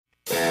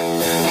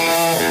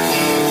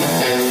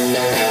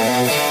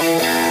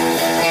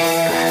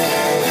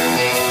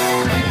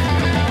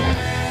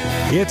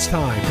It's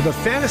time for the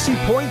Fantasy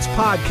Points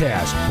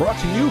Podcast, brought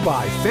to you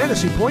by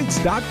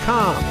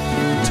FantasyPoints.com.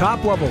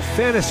 Top-level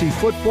fantasy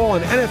football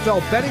and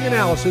NFL betting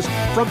analysis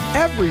from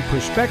every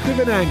perspective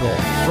and angle,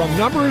 from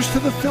numbers to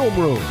the film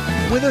room,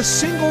 with a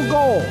single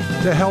goal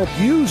to help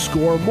you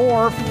score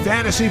more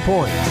fantasy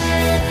points.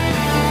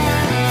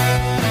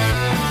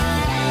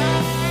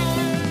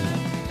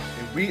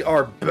 We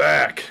are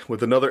back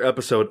with another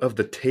episode of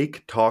the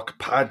Take Talk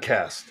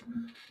Podcast.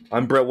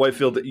 I'm Brett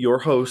Whitefield, your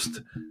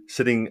host.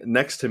 Sitting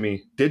next to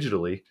me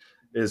digitally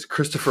is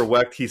Christopher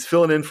Wecht. He's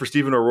filling in for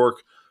Stephen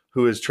O'Rourke,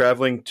 who is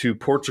traveling to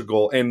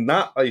Portugal and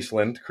not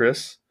Iceland,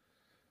 Chris.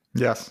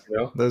 Yes,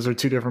 those are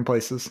two different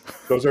places.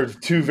 Those are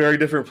two very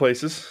different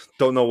places.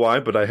 Don't know why,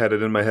 but I had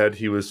it in my head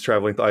he was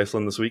traveling to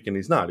Iceland this week, and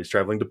he's not. He's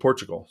traveling to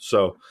Portugal.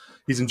 So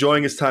he's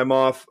enjoying his time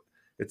off.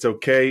 It's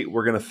okay.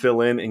 We're going to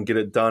fill in and get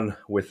it done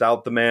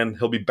without the man.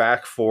 He'll be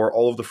back for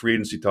all of the free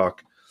agency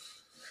talk.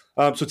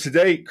 So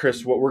today,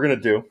 Chris, what we're going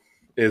to do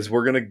is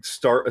we're going to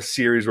start a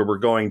series where we're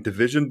going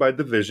division by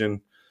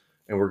division,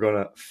 and we're going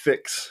to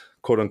fix,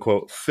 quote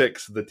unquote,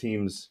 fix the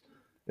teams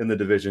in the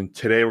division.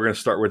 Today, we're going to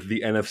start with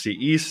the NFC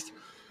East.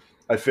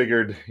 I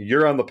figured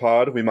you're on the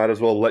pod. We might as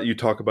well let you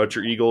talk about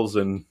your Eagles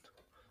and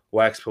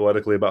wax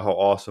poetically about how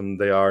awesome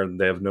they are,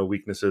 and they have no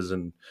weaknesses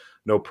and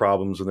no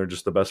problems, and they're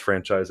just the best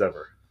franchise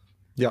ever.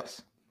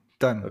 Yes.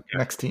 Done. Okay.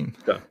 Next team.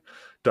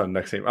 Done.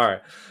 Next team. All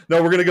right.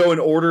 Now we're going to go in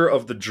order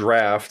of the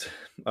draft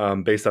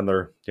based on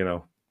their,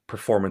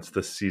 performance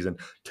this season.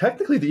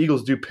 Technically, the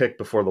Eagles do pick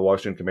before the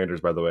Washington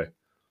Commanders, by the way.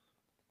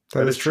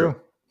 That is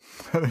true.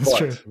 That is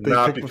true.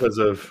 Not because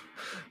of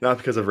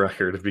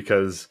record,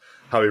 because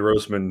Howie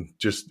Roseman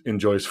just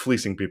enjoys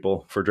fleecing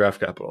people for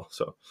draft capital.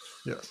 So,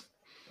 yes.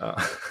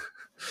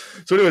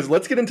 So anyways,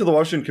 let's get into the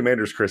Washington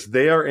Commanders, Chris.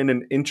 They are in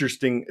an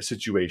interesting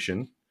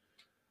situation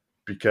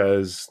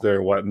because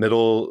they're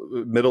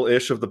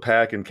middle-ish of the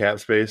pack in cap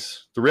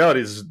space. The reality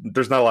is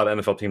there's not a lot of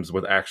NFL teams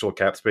with actual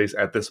cap space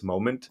at this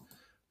moment.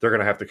 They're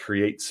going to have to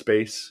create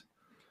space.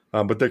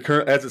 But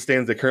as it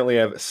stands, they currently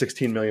have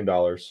 $16 million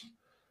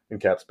in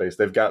cap space.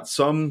 They've got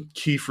some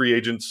key free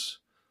agents,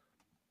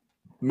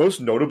 most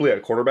notably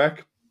at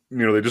quarterback.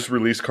 They just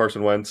released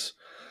Carson Wentz.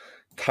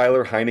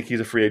 Tyler Heineke's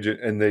a free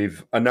agent, and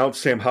they've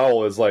announced Sam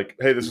Howell as like,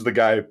 hey, this is the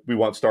guy we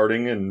want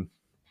starting in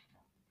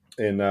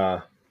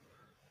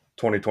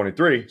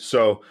 2023.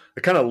 So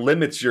it kind of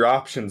limits your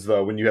options,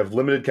 though, when you have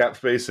limited cap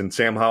space and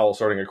Sam Howell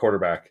starting at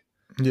quarterback.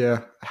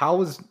 Yeah.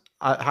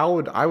 I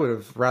would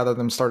have rather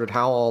them started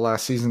Howell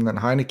last season than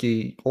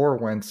Heineke or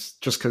Wentz,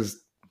 just because,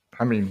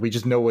 we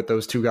just know what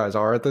those two guys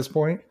are at this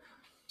point.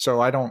 So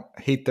I don't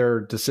hate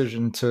their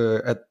decision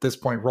to, at this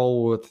point,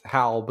 roll with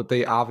Howell, but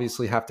they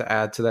obviously have to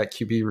add to that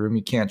QB room.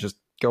 You can't just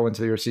go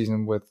into your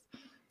season with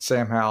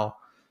Sam Howell.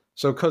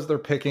 So because they're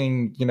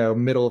picking,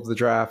 middle of the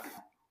draft,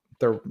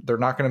 they're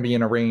not going to be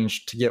in a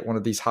range to get one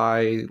of these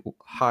high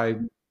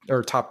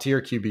or top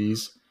tier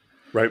QBs.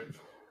 Right.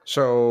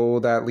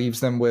 So that leaves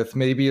them with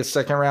maybe a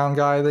second round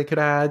guy they could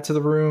add to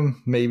the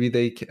room.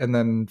 And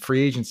then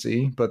free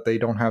agency, but they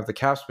don't have the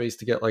cap space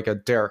to get like a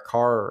Derek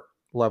Carr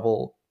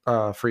level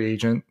free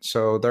agent.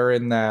 So they're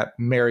in that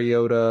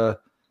Mariota,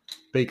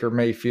 Baker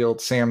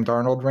Mayfield, Sam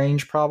Darnold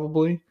range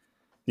probably.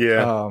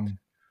 Yeah.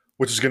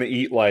 Which is going to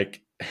eat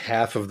like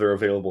half of their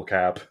available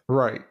cap.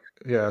 Right.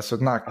 Yeah. So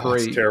not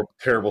great. It's a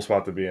terrible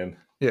spot to be in.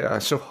 Yeah.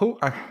 So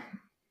I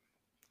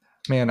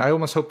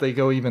almost hope they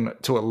go even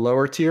to a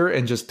lower tier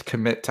and just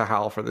commit to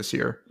Howell for this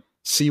year.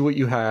 See what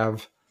you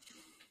have.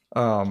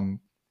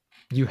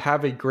 You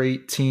have a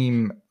great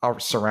team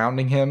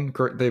surrounding him.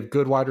 They have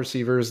good wide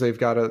receivers. They've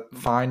got a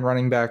fine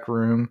running back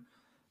room.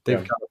 They've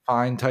got a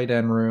fine tight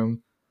end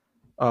room.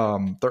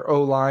 Their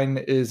O-line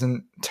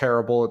isn't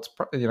terrible.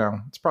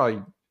 It's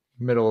probably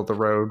middle of the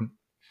road.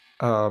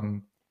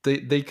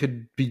 They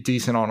could be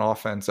decent on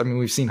offense.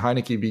 We've seen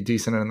Heineke be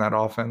decent in that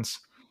offense.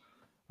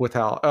 With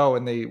how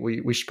and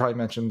we should probably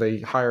mention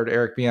they hired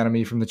Eric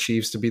Bieniemy from the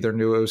Chiefs to be their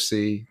new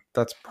OC.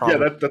 That's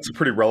a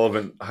pretty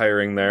relevant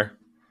hiring there.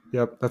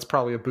 Yep, that's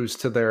probably a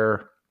boost to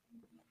their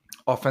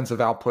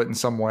offensive output in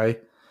some way.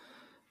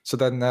 So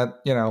then that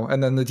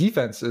and then the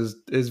defense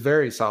is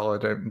very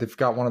solid. They've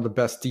got one of the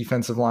best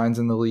defensive lines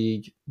in the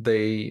league.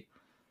 They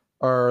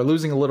are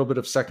losing a little bit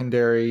of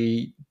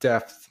secondary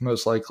depth,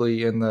 most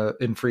likely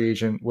in free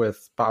agent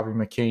with Bobby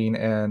McCain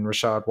and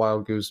Rashad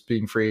Wildgoose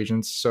being free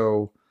agents.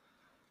 So.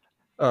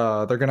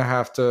 They're going to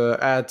have to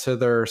add to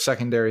their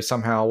secondary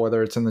somehow,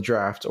 whether it's in the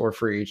draft or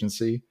free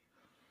agency.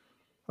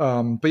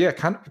 But yeah,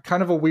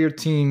 kind of a weird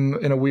team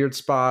in a weird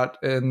spot,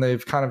 and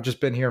they've kind of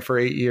just been here for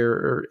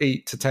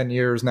 8 to 10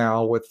 years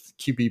now with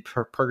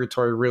QB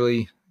purgatory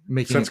really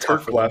making since it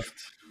tough. Kirk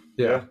left.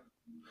 Yeah.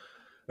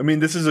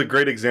 This is a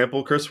great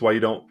example, Chris, why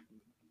you don't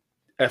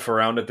F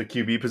around at the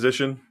QB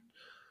position.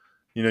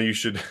 You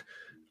should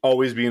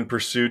always be in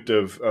pursuit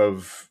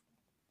of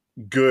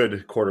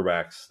good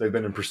quarterbacks. They've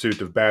been in pursuit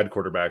of bad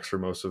quarterbacks for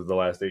most of the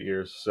last 8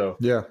 years. So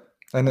yeah,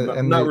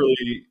 and not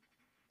really.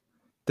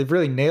 They've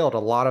really nailed a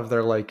lot of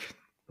their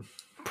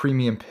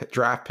premium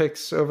draft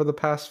picks over the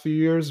past few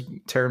years.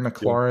 Terry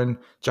McLaurin,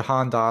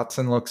 Jahan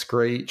Dotson looks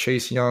great.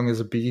 Chase Young is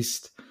a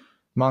beast.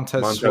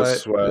 Montez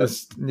Sweat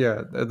is,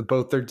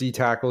 both their D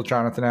tackles,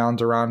 Jonathan Allen,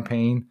 Deron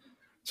Payne.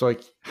 So,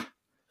 like,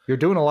 you're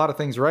doing a lot of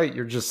things right.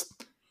 You're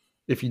just,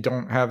 if you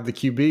don't have the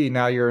QB,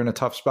 now you're in a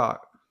tough spot.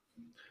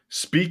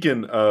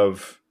 Speaking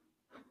of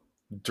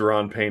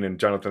Deron Payne and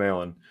Jonathan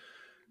Allen,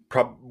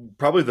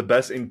 probably the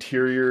best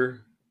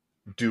interior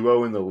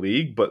duo in the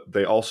league, but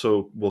they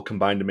also will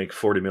combine to make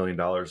 $40 million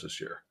this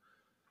year.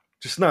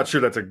 Just not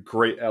sure that's a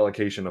great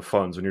allocation of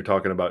funds when you're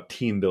talking about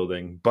team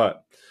building,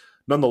 but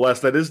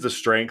nonetheless, that is the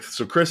strength.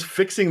 So, Chris,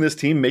 fixing this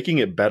team, making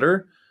it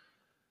better,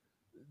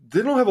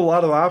 they don't have a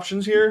lot of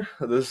options here.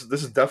 This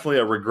is definitely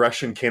a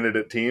regression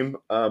candidate team,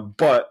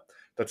 but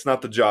that's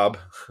not the job.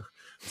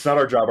 It's not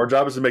our job. Our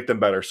job is to make them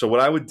better. So what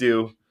I would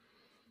do,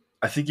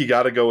 I think you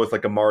got to go with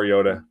like a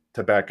Mariota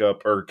to back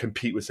up or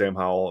compete with Sam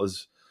Howell.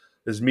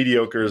 As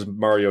mediocre as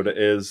Mariota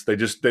is, they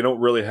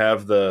don't really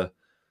have the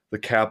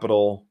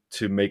capital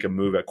to make a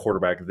move at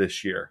quarterback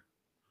this year.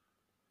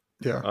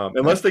 Yeah.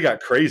 Unless they got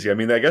crazy. I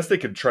mean, I guess they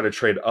could try to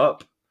trade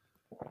up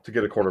to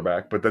get a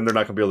quarterback, but then they're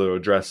not going to be able to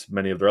address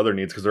many of their other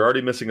needs because they're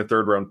already missing a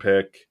third-round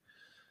pick,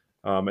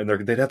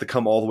 and they'd have to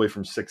come all the way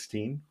from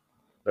 16.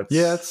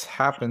 It's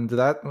happened.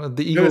 That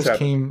the Eagles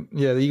came.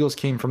 Yeah, the Eagles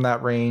came from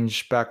that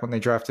range back when they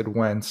drafted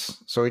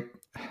Wentz. So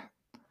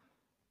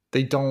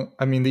they don't.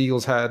 I mean, the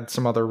Eagles had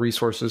some other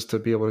resources to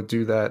be able to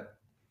do that.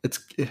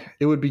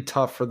 It would be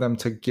tough for them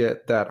to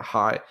get that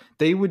high.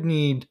 They would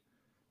need.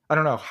 I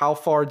don't know. How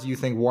far do you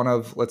think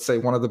let's say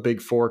one of the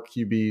big four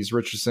QBs,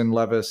 Richardson,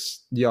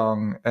 Levis,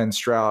 Young, and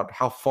Stroud,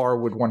 how far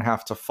would one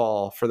have to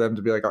fall for them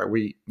to be like, all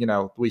right,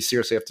 we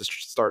seriously have to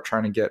start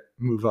trying to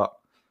move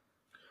up?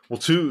 Well,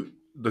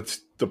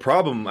 the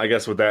problem, I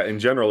guess, with that in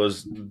general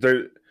is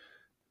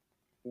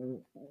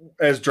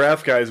as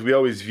draft guys, we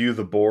always view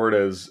the board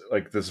as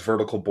like this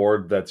vertical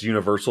board that's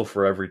universal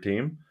for every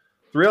team.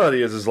 The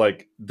reality is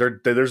like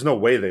there's no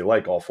way they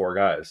like all four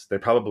guys. They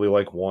probably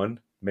like one,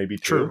 maybe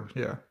two. True,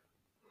 yeah.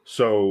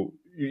 So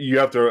you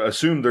have to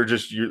assume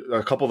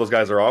a couple of those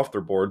guys are off their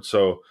board.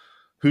 So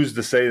who's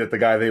to say that the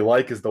guy they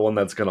like is the one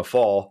that's going to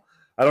fall?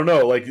 I don't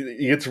know. Like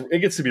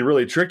it gets to be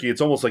really tricky. It's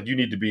almost like you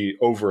need to be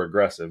over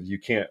aggressive. You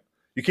can't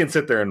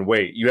sit there and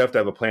wait. You have to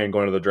have a plan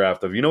going to the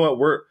draft of, you know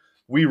what,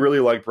 we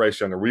really like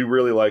Bryce Young, or we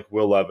really like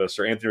Will Levis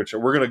or Anthony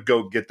Richardson. We're going to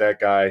go get that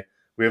guy.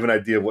 We have an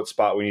idea of what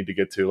spot we need to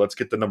get to. Let's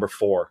get the number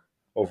 4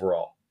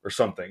 overall or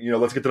something.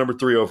 Let's get the number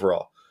 3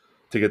 overall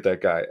to get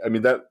that guy. I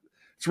mean,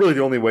 it's really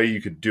the only way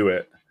you could do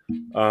it.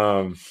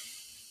 I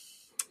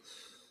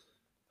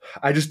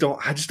just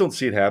don't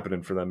see it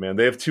happening for them, man.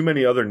 They have too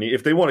many other needs.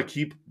 If they want to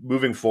keep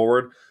moving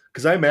forward,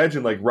 because I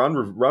imagine like Ron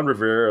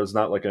Rivera is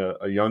not like a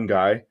young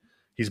guy.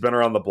 He's been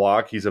around the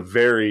block. He's a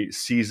very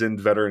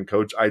seasoned veteran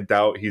coach. I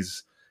doubt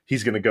he's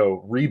going to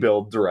go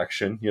rebuild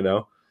direction. He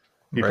Right.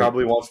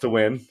 Probably wants to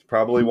win.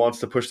 Probably wants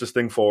to push this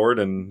thing forward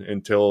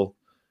until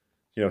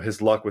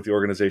his luck with the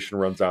organization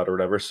runs out or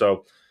whatever.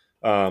 So,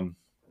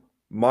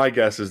 my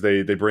guess is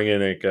they bring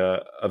in like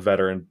a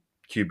veteran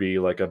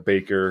QB like a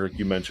Baker, like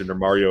you mentioned, or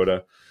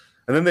Mariota,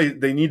 and then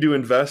they need to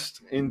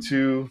invest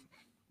into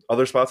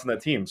other spots in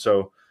that team.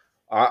 So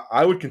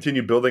I would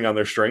continue building on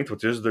their strength,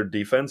 which is their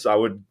defense. I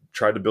would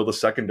try to build a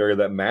secondary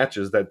that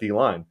matches that D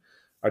line.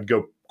 I'd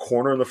go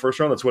corner in the first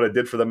round. That's what I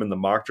did for them in the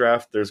mock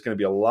draft. There's going to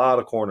be a lot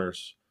of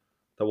corners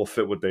that will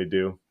fit what they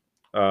do.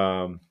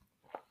 I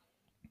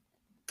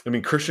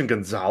mean, Christian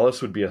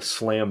Gonzalez would be a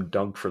slam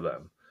dunk for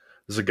them.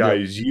 This is a guy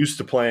who's used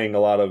to playing a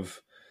lot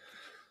of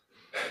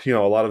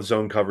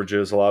zone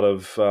coverages, a lot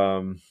of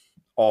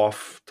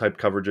off type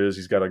coverages.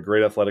 He's got a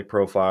great athletic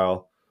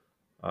profile.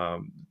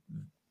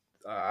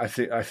 I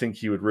think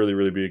he would really,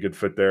 really be a good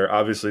fit there.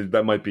 Obviously,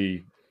 that might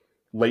be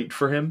late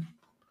for him.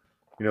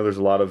 There's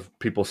a lot of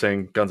people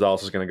saying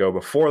Gonzalez is going to go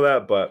before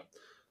that, but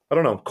I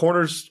don't know.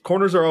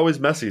 Corners are always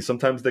messy.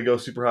 Sometimes they go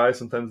super high,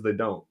 sometimes they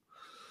don't.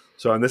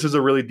 So, and this is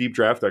a really deep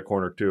draft at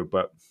corner too.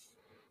 But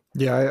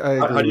yeah, I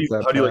agree with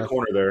that. How do you like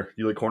corner there?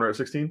 You like corner at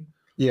 16?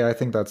 Yeah, I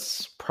think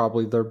that's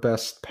probably their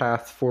best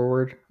path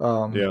forward.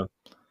 Yeah.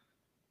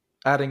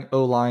 Adding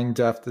O-line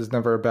depth is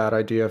never a bad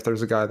idea if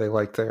there's a guy they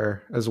like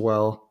there as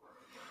well.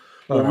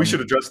 Well, we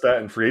should address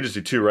that in free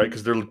agency too, right?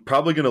 Because they're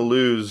probably going to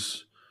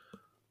lose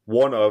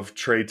one of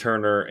Trey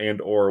Turner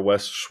and or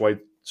Wes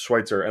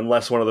Schweitzer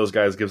unless one of those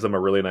guys gives them a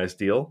really nice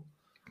deal.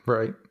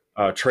 Right.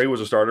 Trey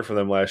was a starter for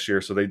them last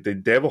year, so they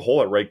have a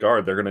hole at right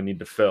guard they're going to need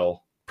to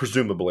fill,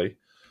 presumably.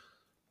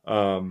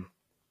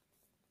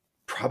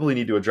 Probably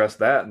need to address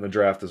that in the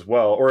draft as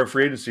well. Or in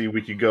free agency,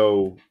 we could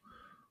go,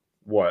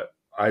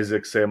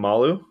 Isaac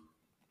Seumalo?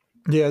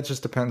 Yeah, it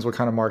just depends what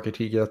kind of market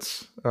he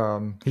gets.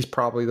 He's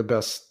probably the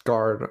best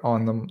guard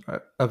on them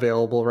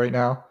available right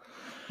now.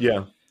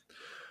 Yeah.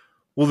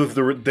 Well,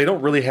 they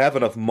don't really have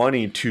enough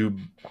money to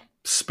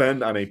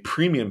spend on a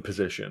premium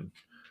position.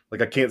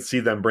 Like, I can't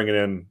see them bringing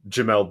in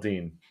Jamel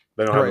Dean.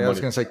 They don't have money. I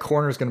was going to say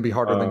corner is going to be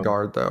harder than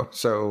guard, though.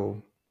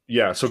 So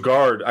yeah, so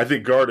guard. I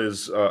think guard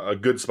is a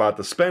good spot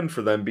to spend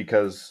for them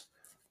because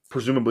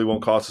presumably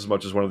won't cost as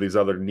much as one of these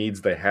other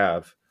needs they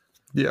have.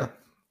 Yeah.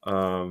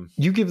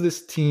 You give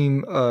this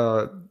team,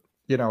 a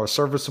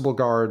serviceable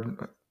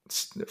guard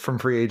from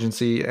free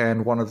agency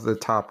and one of the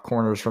top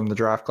corners from the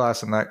draft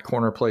class, and that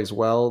corner plays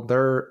well.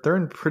 They're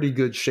in pretty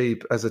good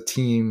shape as a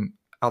team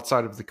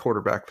outside of the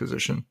quarterback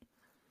position.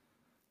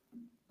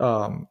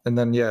 And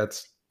then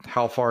it's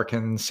how far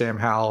can Sam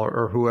Howell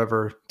or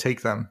whoever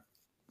take them?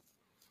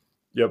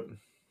 Yep.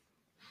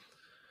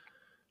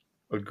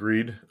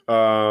 Agreed.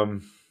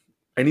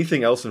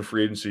 Anything else in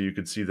free agency you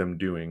could see them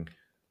doing?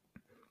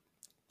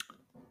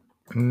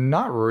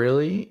 Not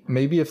really.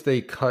 Maybe if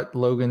they cut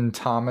Logan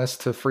Thomas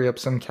to free up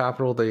some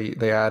capital,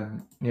 they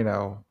add,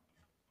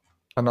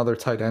 another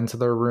tight end to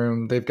their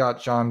room. They've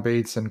got John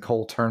Bates and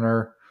Cole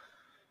Turner.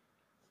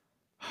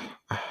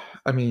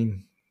 I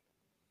mean,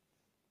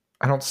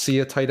 I don't see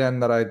a tight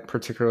end that I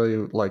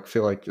particularly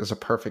feel like is a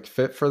perfect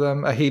fit for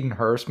them. A Hayden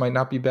Hurst might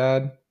not be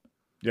bad.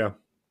 Yeah.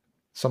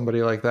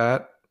 Somebody like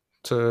that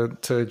to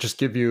just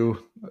give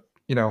you,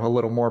 a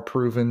little more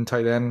proven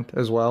tight end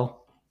as well.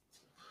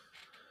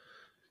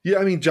 Yeah,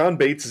 I mean, John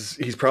Bates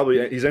he's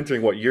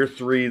entering year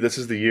 3. This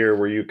is the year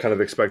where you kind of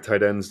expect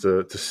tight ends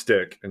to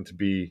stick and to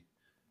be,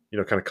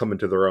 kind of come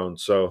into their own.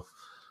 So,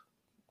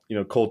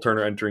 Cole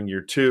Turner entering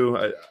year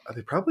 2,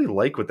 they probably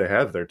like what they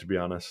have there, to be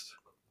honest.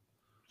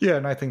 Yeah,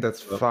 and I think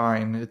that's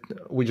fine.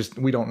 We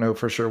don't know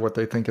for sure what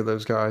they think of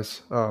those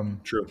guys.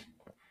 True.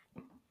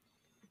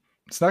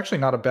 It's actually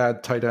not a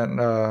bad tight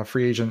end,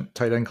 free agent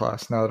tight end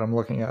class now that I'm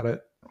looking at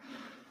it.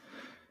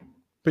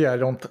 But yeah,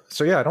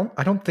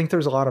 I don't think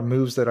there's a lot of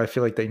moves that I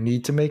feel like they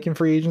need to make in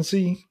free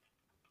agency.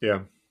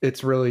 Yeah.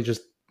 It's really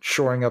just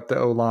shoring up the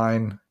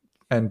O-line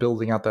and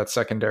building out that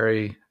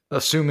secondary,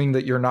 assuming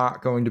that you're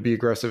not going to be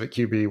aggressive at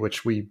QB,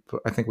 which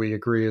I think we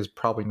agree is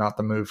probably not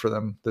the move for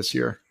them this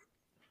year.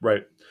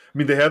 Right. I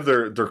mean, they have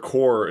their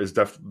core is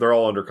they're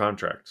all under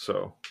contract,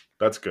 so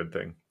that's a good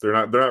thing. They're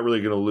not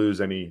really going to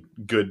lose any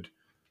good,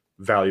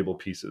 valuable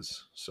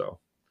pieces. So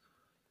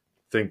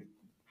I think,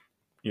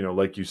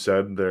 like you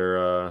said,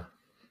 they're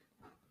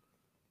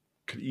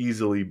could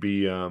easily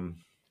be a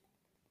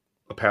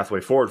pathway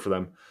forward for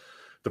them.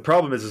 The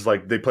problem is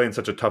they play in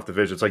such a tough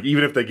division. It's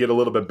even if they get a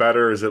little bit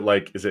better, is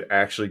it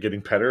actually getting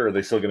better, or are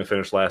they still going to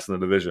finish last in the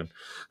division?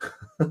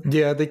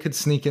 Yeah, they could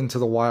sneak into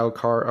a wild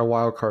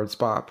card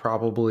spot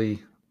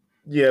probably.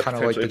 Yeah, kind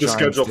of like the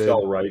schedule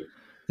fell right.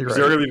 Because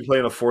they're going to be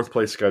playing a 4th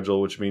place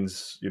schedule, which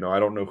means I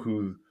don't know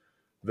who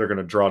they're going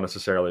to draw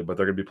necessarily, but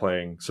they're going to be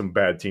playing some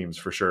bad teams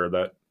for sure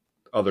that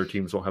other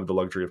teams won't have the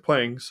luxury of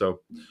playing.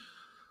 So.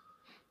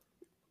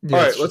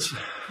 Yeah, all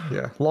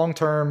right, long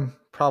term,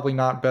 probably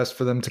not best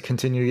for them to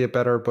continue to get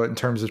better, but in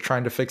terms of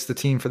trying to fix the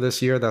team for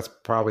this year, that's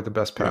probably the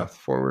best path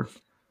forward.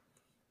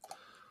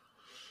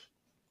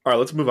 All right,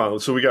 let's move on.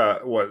 So we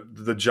got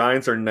the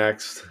Giants are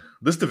next.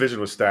 This division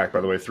was stacked,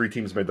 by the way. 3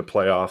 teams made the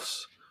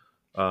playoffs.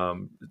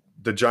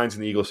 The Giants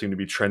and the Eagles seem to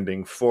be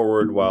trending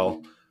forward,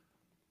 while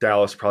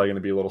Dallas probably going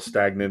to be a little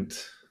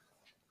stagnant.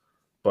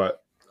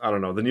 But I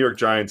don't know. The New York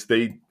Giants,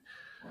 this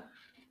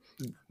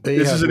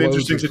is an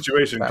interesting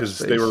situation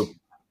because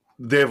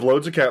they have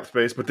loads of cap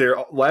space, but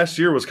last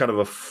year was kind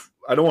of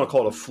I don't want to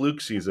call it a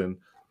fluke season,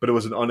 but it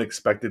was an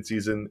unexpected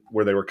season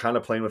where they were kind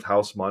of playing with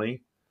house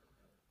money.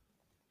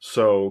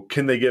 So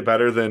can they get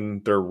better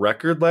than their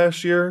record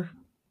last year?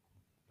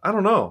 I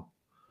don't know.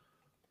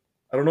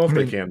 I don't know if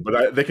they can,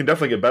 but they can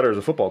definitely get better as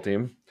a football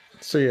team.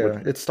 So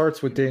it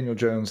starts with Daniel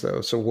Jones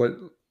though. So what?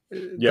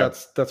 Yeah,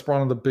 that's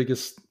one of the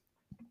biggest.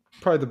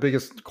 Probably the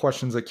biggest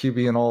questions at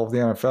QB in all of the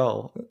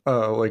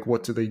NFL.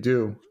 What do they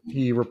do?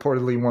 He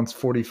reportedly wants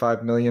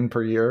 $45 million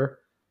per year,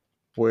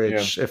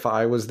 which if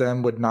I was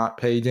them would not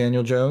pay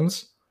Daniel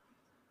Jones.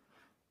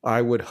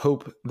 I would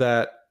hope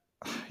that,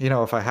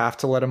 if I have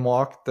to let him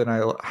walk, then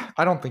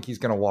I don't think he's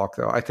going to walk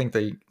though. I think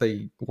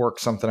they work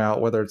something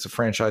out, whether it's a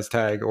franchise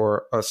tag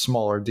or a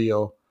smaller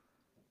deal.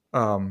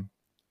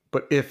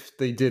 But if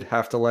they did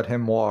have to let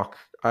him walk,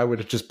 I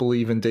would just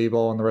believe in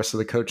Daboll and the rest of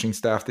the coaching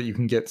staff that you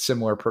can get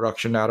similar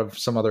production out of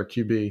some other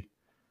QB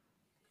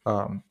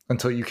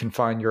until you can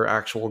find your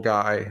actual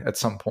guy at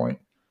some point.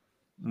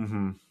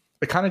 Mm-hmm.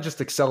 It kind of just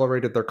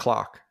accelerated their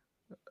clock.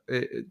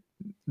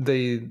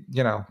 They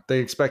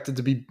expected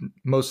to be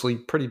mostly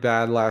pretty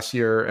bad last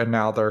year, and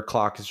now their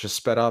clock is just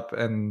sped up,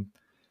 and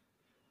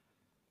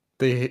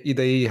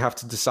they have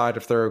to decide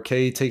if they're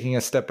okay taking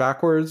a step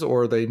backwards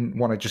or they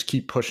want to just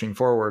keep pushing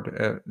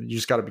forward. You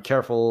just got to be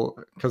careful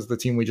because the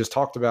team we just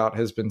talked about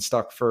has been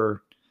stuck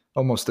for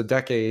almost a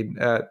decade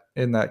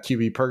in that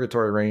QB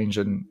purgatory range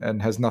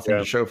and has nothing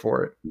to show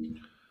for it.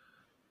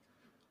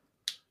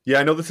 Yeah,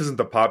 I know this isn't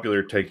the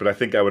popular take, but I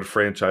think I would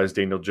franchise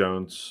Daniel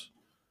Jones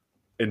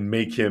and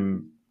make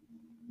him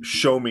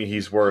show me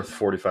he's worth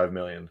 $45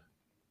 million.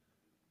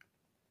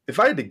 If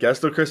I had to guess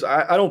though, Chris,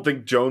 I don't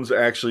think Jones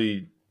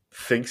actually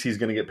thinks he's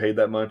going to get paid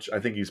that much. I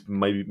think he's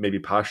maybe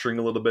posturing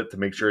a little bit to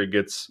make sure he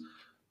gets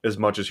as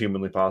much as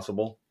humanly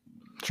possible.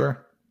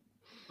 Sure.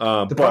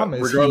 The problem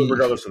is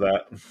regardless of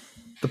that,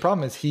 The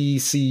problem is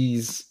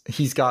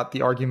he's got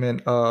the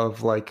argument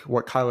of like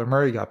what Kyler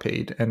Murray got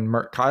paid, and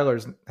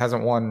Kyler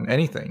hasn't won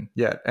anything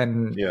yet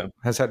and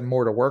has had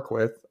more to work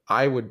with.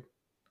 I would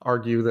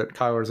argue that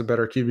Kyler is a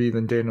better QB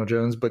than Daniel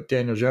Jones, but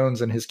Daniel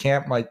Jones and his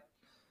camp might,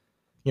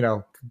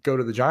 go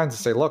to the Giants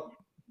and say, look,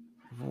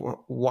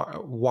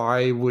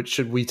 why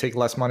should we take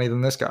less money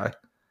than this guy?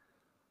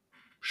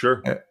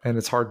 Sure. And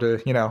it's hard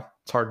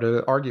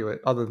to argue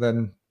it other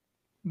than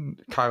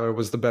Kyler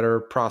was the better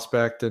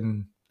prospect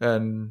and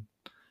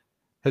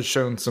has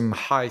shown some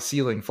high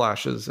ceiling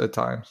flashes at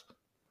times.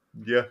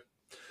 Yeah.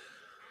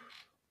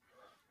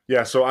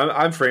 Yeah, so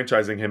I'm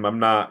franchising him. I'm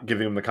not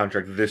giving him the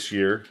contract this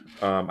year.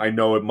 I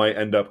know it might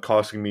end up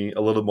costing me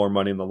a little more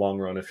money in the long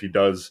run if he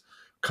does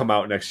come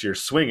out next year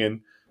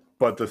swinging.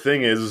 But the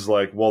thing is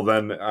like, well,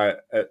 then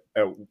at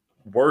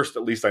worst,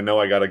 at least I know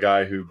I got a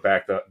guy who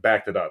backed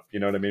it up. You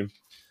know what I mean?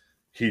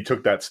 He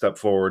took that step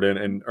forward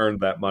and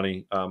earned that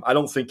money. I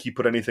don't think he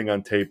put anything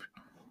on tape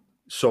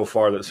so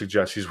far that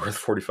suggests he's worth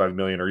 $45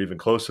 million or even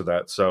close to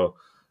that. So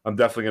I'm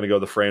definitely going to go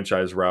the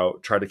franchise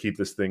route, try to keep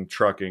this thing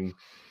trucking.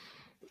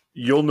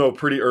 You'll know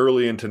pretty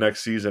early into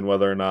next season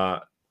whether or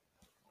not,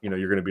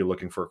 you're going to be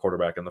looking for a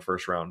quarterback in the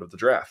first round of the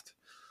draft.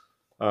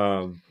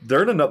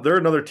 They're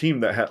another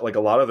team that had like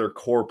a lot of their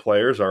core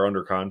players are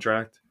under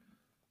contract.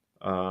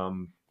 They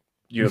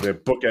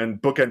have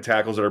bookend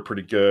tackles that are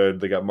pretty good.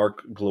 They got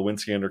Mark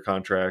Glowinski under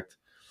contract.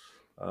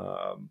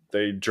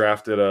 They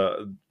drafted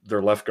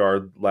their left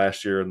guard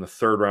last year in the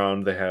third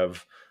round. They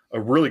have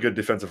a really good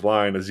defensive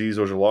line: Azeez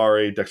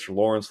Ojulari, Dexter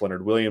Lawrence,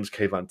 Leonard Williams,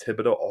 Kayvon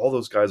Thibodeau. All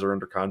those guys are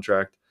under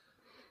contract.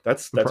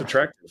 That's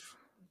attractive.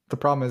 The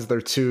problem is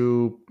their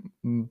two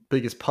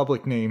biggest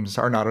public names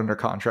are not under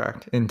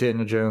contract in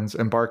Daniel Jones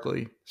and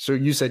Barkley. So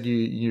you said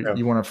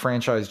you want to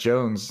franchise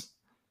Jones.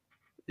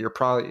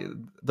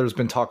 There's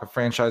been talk of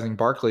franchising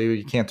Barkley.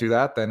 You can't do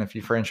that then if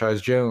you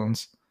franchise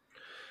Jones.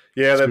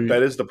 Yeah,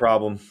 that is the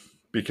problem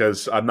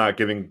because I'm not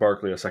giving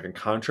Barkley a second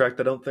contract,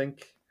 I don't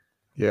think.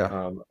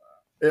 Yeah.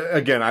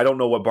 Again, I don't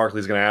know what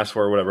Barkley's going to ask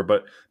for or whatever,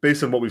 but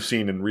based on what we've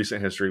seen in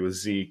recent history with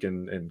Zeke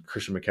and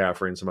Christian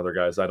McCaffrey and some other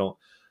guys,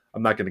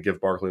 I'm not going to give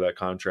Barkley that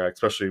contract,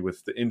 especially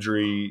with the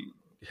injury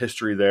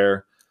history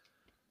there.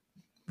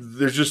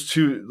 There's just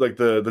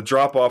the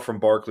drop off from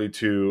Barkley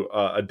to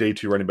a day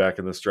 2 running back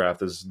in this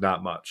draft is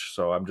not much.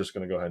 So I'm just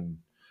going to go ahead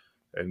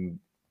and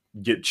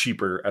get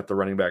cheaper at the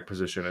running back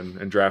position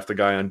and draft the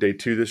guy on day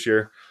 2 this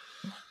year.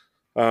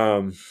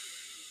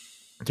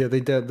 Yeah,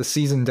 they did. The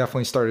season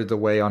definitely started to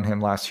weigh on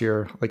him last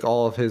year. Like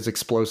all of his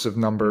explosive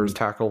numbers,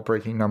 tackle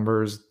breaking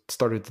numbers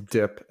started to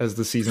dip as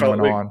the season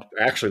went on.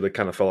 Actually, they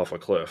kind of fell off a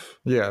cliff.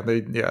 Yeah,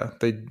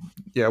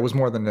 it was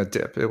more than a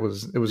dip. It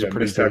was a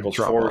pretty big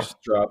drop off.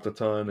 Dropped a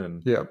ton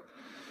and yeah.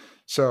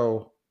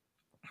 So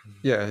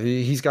yeah,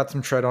 he's got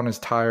some tread on his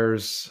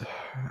tires.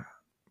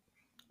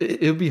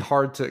 It would be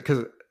hard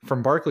because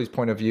from Barkley's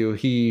point of view,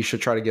 he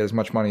should try to get as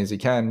much money as he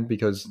can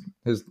because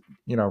his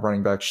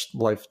running back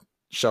life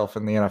shelf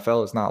in the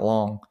NFL is not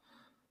long.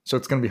 So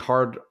it's going to be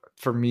hard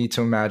for me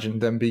to imagine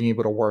them being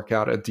able to work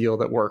out a deal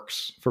that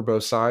works for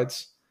both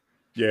sides.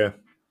 Yeah.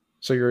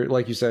 So you're,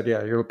 like you said,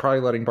 you're probably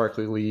letting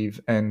Barkley leave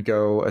and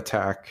go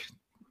attack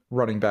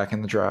running back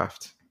in the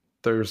draft.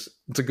 It's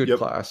a good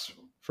class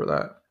for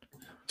that.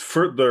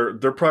 For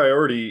their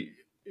priority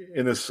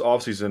in this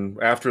offseason,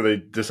 after they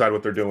decide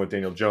what they're doing with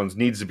Daniel Jones,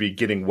 needs to be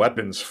getting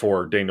weapons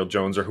for Daniel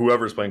Jones or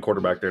whoever's playing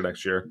quarterback there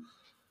next year.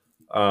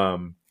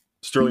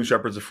 Sterling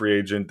Shepard's a free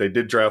agent. They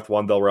did draft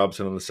Wan'Dale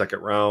Robinson in the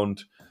second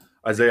round.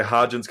 Isaiah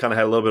Hodgins kind of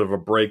had a little bit of a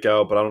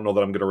breakout, but I don't know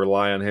that I'm going to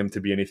rely on him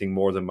to be anything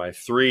more than my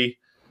 3.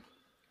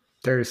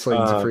 Darius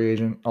Slayton's a free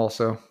agent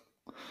also.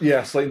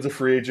 Yeah, Slayton's a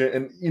free agent.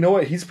 And you know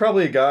what? He's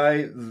probably a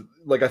guy,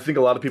 like I think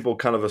a lot of people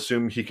kind of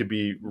assume he could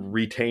be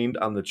retained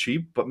on the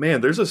cheap. But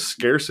man, there's a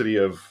scarcity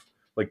of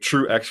like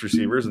true X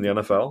receivers in the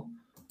NFL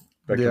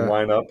that can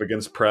line up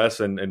against press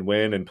and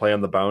win and play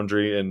on the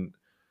boundary. And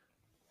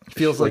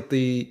feels like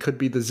could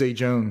be the Zay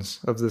Jones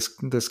of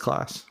this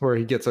class, where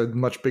he gets a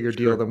much bigger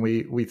deal than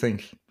we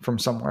think from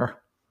somewhere.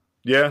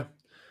 Yeah.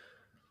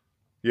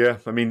 Yeah.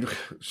 I mean,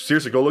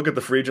 seriously, go look at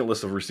the free agent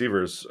list of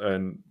receivers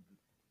and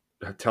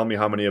tell me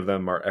how many of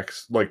them are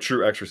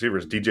true X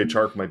receivers. DJ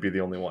Chark might be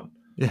the only one.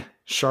 Yeah.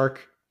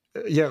 Shark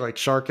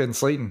and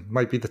Slayton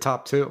might be the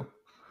top 2.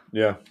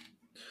 Yeah.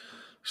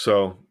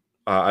 So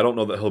I don't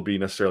know that he'll be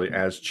necessarily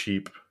as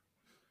cheap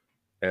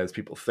as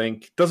people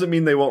think. Doesn't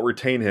mean they won't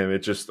retain him. It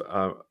just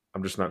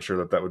I'm just not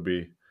sure that would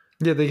be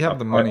they have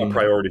the money, a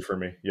priority for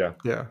me.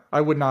 I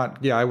would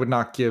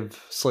not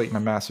give Slayton a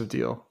massive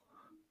deal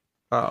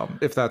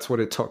if that's what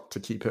it took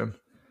to keep him.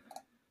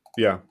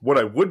 What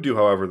I would do,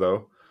 however,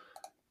 though,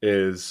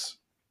 is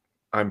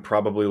I'm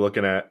probably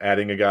looking at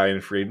adding a guy in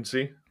free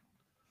agency,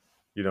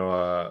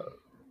 a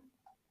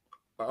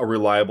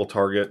reliable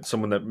target,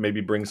 someone that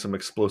maybe brings some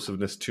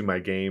explosiveness to my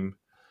game.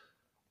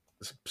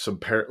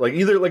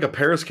 Either like a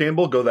Paris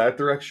Campbell, go that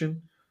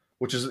direction,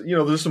 which is,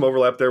 there's some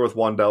overlap there with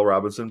Wan'Dale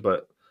Robinson,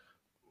 but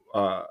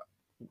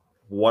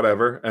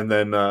whatever. And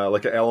then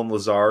like an Alan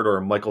Lazard or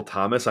a Michael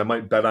Thomas, I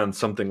might bet on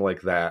something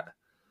like that.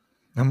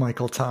 And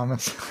Michael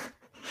Thomas.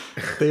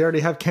 They already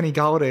have Kenny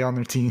Galladay on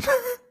their team.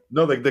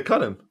 No, they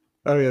cut him.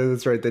 Oh, yeah,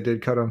 that's right. They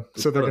did cut him.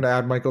 So they're going to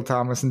add Michael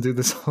Thomas and do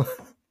this.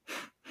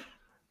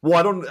 Well,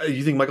 I don't.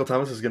 You think Michael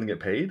Thomas is going to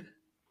get paid?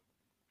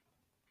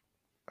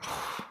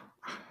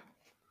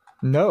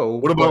 No.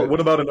 What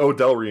about an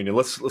Odell reunion?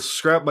 Let's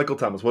scrap Michael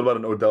Thomas. What about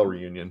an Odell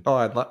reunion? Oh,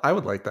 I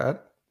would like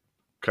that.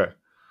 Okay.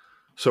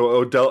 So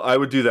Odell, I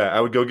would do that.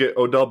 I would go get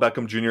Odell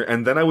Beckham Jr.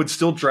 and then I would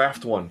still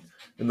draft one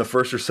in the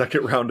first or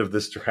second round of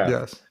this draft.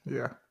 Yes.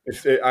 Yeah.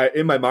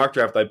 In my mock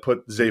draft, I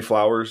put Zay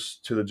Flowers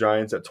to the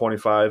Giants at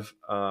 25.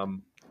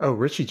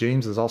 Richie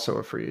James is also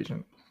a free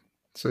agent.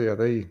 So yeah,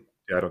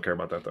 I don't care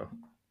about that though.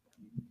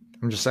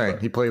 I'm just saying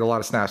he played a lot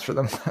of snaps for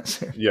them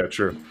last year. Yeah,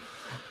 true.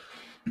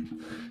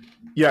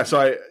 Yeah,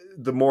 so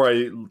the more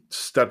I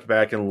stepped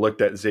back and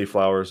looked at Zay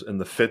Flowers and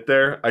the fit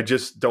there, I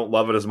just don't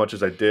love it as much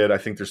as I did. I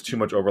think there's too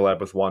much overlap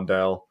with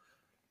Wan'Dale.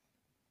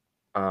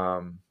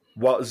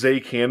 While Zay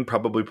can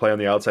probably play on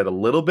the outside a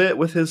little bit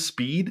with his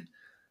speed,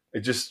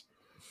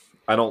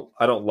 I don't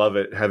love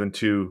it having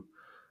two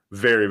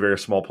very, very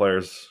small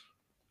players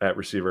at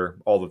receiver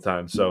all the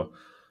time. So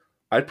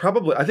I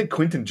think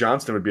Quentin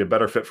Johnston would be a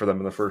better fit for them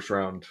in the first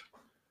round.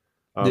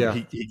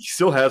 He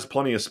still has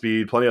plenty of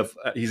speed,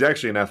 he's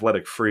actually an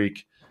athletic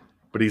freak,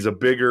 but he's a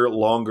bigger,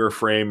 longer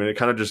frame, and it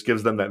kind of just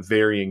gives them that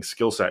varying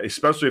skill set,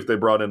 especially if they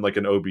brought in like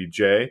an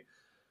OBJ,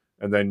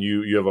 and then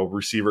you have a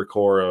receiver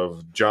core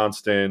of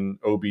Johnston,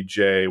 OBJ,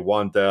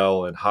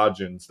 Wan'Dale, and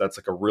Hodgins. That's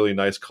like a really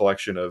nice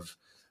collection of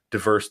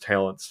diverse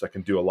talents that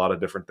can do a lot of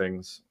different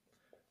things.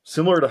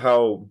 Similar to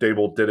how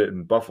Dable did it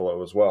in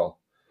Buffalo as well.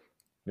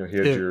 He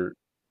had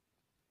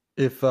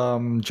If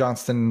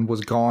Johnston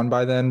was gone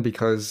by then,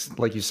 because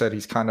like you said,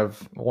 he's kind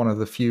of one of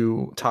the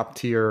few top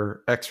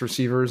tier X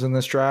receivers in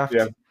this draft.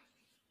 Yeah.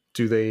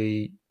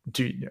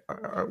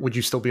 Would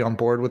you still be on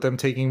board with them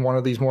taking one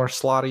of these more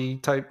slotty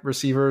type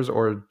receivers,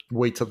 or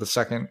wait till the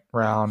second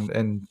round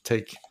and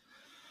take,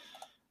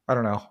 I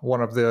don't know,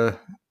 one of the,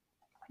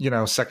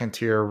 second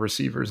tier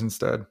receivers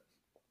instead?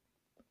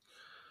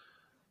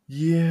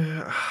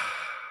 Yeah.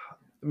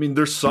 I mean,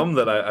 there's some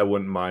that I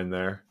wouldn't mind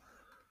there.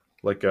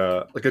 Like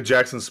a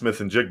Jackson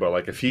Smith and Jigba.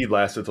 Like if he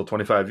lasted till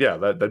 25, yeah,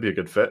 that'd be a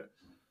good fit.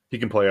 He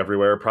can play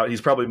everywhere. He's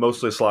probably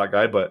mostly a slot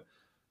guy, but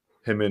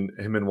him and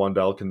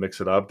Wan'Dale can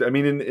mix it up. I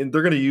mean, and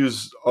they're going to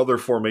use other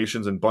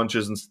formations and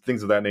bunches and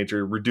things of that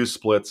nature, reduce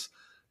splits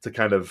to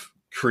kind of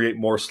create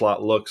more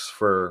slot looks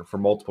for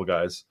multiple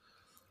guys.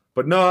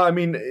 But no, I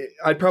mean,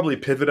 I'd probably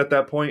pivot at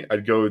that point.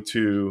 I'd go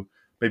to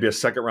maybe a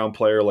second round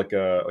player like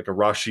a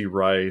Rashee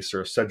Rice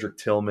or a Cedric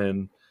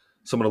Tillman,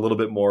 someone a little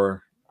bit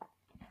more.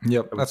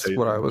 Yep, that's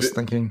what I was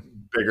thinking.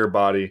 Bigger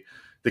body.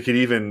 They could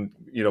even,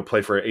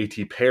 play for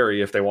A.T.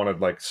 Perry if they wanted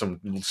like some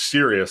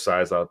serious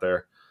size out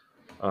there.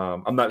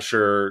 I'm not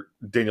sure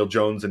Daniel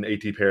Jones and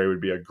A.T. Perry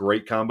would be a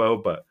great combo,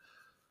 but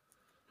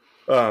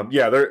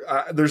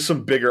there's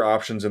some bigger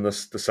options in the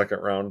second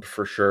round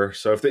for sure.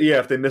 So if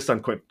they missed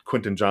on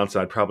Quentin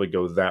Johnson, I'd probably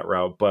go that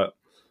route. But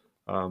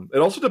it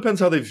also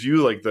depends how they view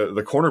like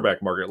the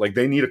cornerback market. Like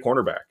they need a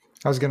cornerback.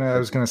 I was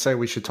gonna say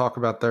we should talk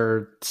about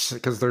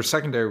because their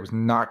secondary was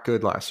not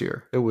good last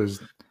year. It was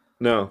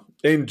no,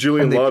 and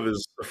Julian Love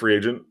is a free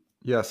agent.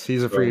 Yes,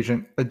 he's a free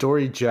agent.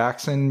 Adoree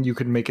Jackson, you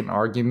could make an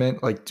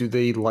argument. Like, do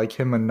they like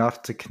him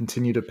enough to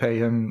continue to pay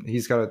him?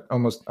 He's got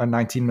almost a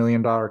 $19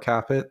 million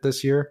cap hit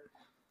this year.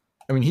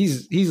 I mean,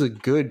 he's a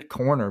good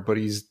corner, but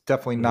he's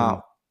definitely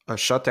not a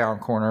shutdown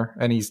corner,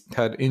 and he's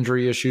had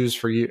injury issues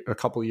for a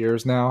couple of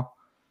years now.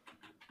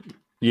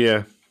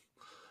 Yeah.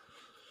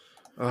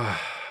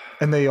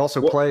 And they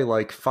also play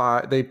like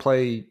five. They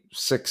play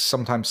 6,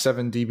 sometimes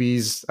 7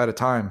 DBs at a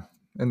time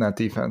in that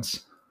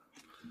defense.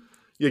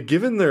 Yeah,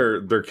 given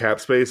their cap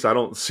space, I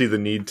don't see the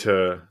need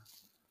to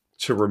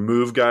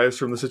remove guys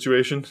from the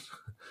situation.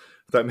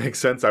 If that makes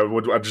sense, I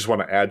just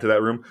want to add to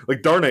that room.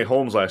 Like Darnay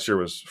Holmes last year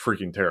was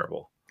freaking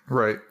terrible.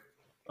 Right.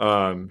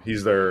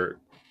 He's their.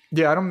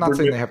 Yeah, I'm not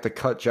saying they have to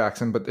cut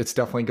Jackson, but it's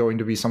definitely going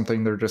to be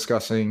something they're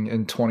discussing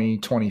in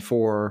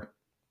 2024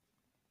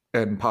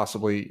 and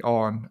possibly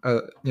on.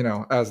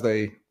 As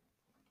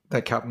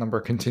that cap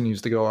number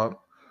continues to go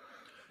up.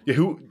 Yeah,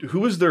 who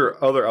was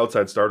their other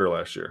outside starter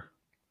last year?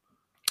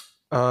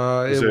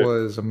 It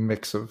was a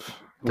mix of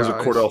guys. Was it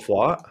Cordell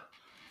Flott?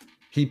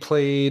 He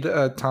played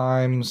at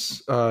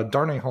times.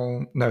 Darnay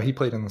Holmes. No, he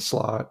played in the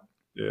slot.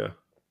 Yeah.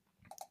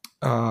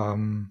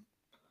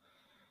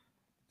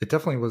 It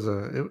definitely was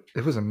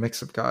it was a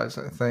mix of guys,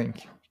 I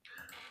think.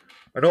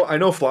 I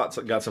know Flott's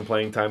got some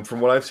playing time.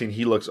 From what I've seen,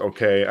 he looks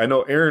okay. I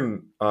know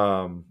Aaron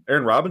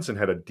Robinson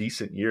had a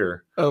decent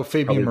year. Oh,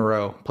 Fabian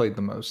Moreau played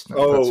the most.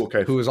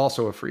 Okay. Who is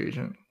also a free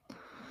agent.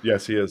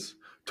 Yes, he is.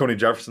 Tony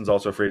Jefferson's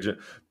also a free agent.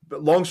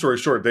 But long story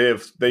short,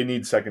 they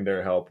need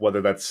secondary help, whether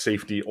that's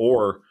safety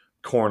or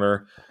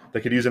corner.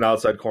 They could use an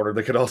outside corner.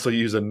 They could also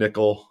use a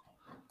nickel.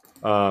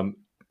 You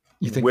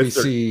think we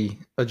see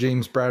a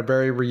James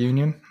Bradbury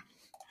reunion?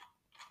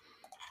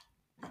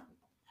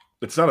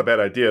 It's not a bad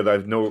idea. I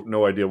have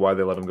no idea why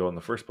they let him go in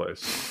the first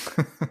place.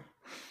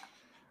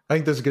 I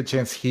think there's a good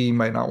chance he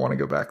might not want to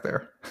go back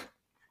there.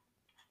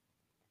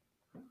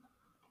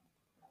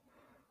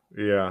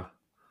 Yeah.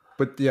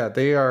 But yeah,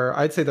 they are.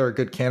 I'd say they're a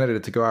good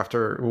candidate to go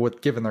after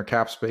with given their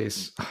cap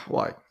space.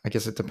 Well, I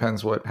guess it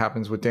depends what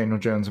happens with Daniel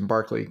Jones and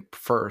Barkley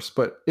first.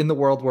 But in the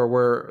world where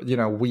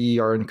we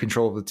are in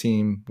control of the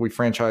team, we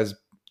franchise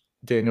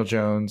Daniel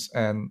Jones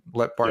and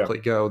let Yeah. Barkley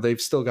go. They've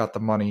still got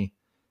the money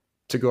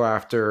to go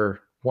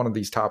after one of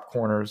these top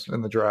corners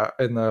in the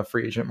draft, in the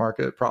free agent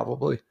market,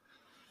 probably.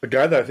 The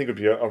guy that I think would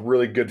be a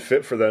really good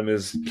fit for them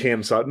is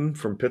Cam Sutton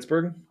from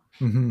Pittsburgh.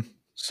 Mm-hmm.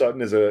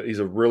 Sutton he's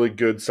a really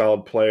good,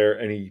 solid player,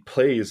 and he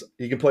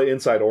can play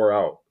inside or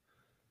out.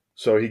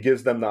 So he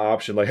gives them the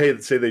option, like, hey,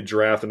 say they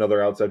draft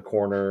another outside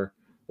corner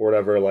or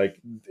whatever,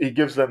 like he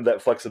gives them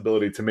that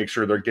flexibility to make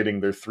sure they're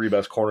getting their three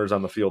best corners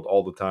on the field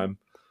all the time.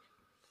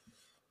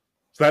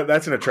 So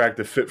that's an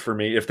attractive fit for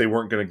me if they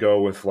weren't going to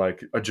go with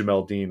like a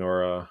Jamel Dean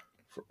or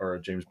a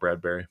James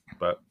Bradbury.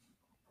 But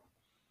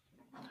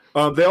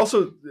they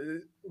also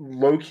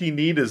low key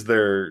need is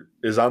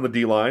on the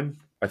D line.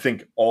 I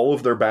think all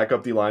of their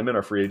backup D linemen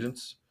are free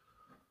agents.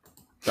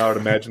 I would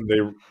imagine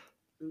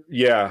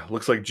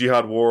looks like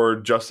Jihad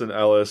Ward, Justin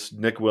Ellis,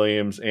 Nick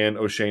Williams, and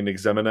O'Shane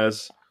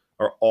Xemenez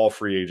are all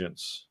free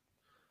agents.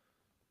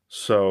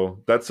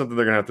 So that's something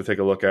they're going to have to take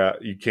a look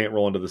at. You can't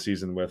roll into the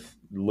season with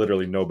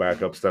literally no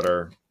backups that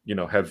are,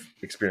 have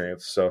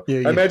experience. So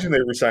I imagine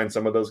they resign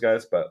some of those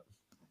guys, but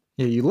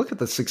yeah, you look at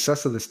the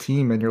success of this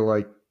team and you're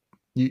like,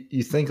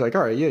 you think like,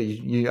 all right, yeah,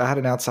 you had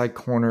an outside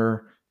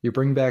corner, you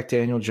bring back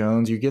Daniel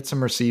Jones, you get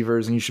some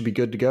receivers, and you should be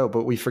good to go.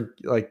 But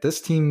this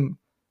team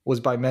was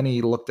by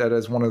many looked at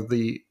as one of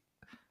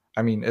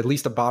at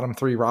least a bottom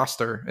 3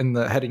 roster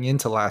heading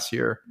into last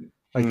year.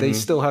 Like they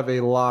still have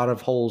a lot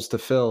of holes to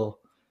fill,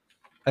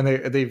 and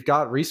they've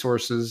got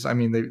resources. I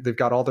mean, they've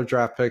got all their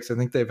draft picks. I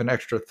think they have an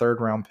extra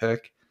 3rd round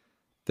pick.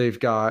 They've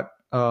got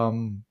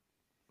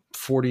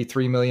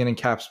 $43 million in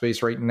cap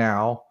space right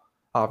now.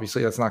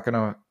 Obviously, that's not going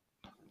to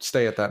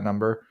stay at that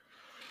number.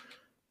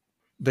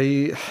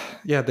 They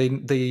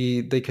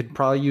could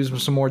probably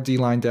use some more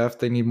D-line depth.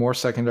 They need more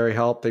secondary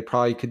help. They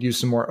probably could use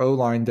some more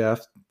O-line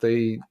depth.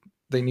 They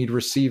need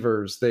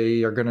receivers.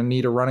 They are going to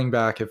need a running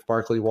back if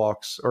Barkley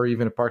walks, or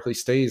even if Barkley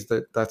stays,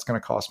 that's going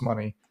to cost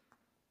money.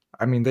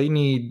 I mean, they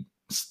need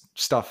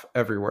stuff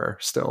everywhere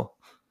still.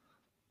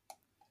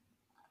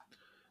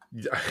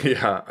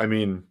 Yeah, I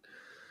mean,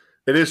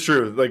 it is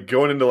true. Like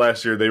going into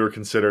last year, they were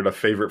considered a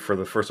favorite for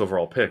the first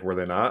overall pick, were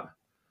they not?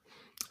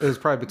 It was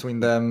probably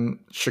between them,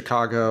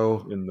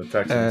 Chicago, and the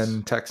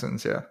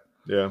Texans. Yeah.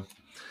 Yeah.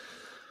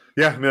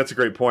 Yeah. I mean, that's a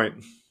great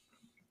point.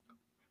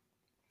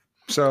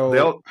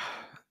 So,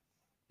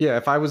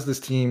 if I was this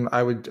team,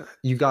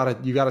 you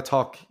gotta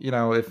talk,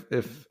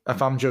 if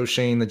I'm Joe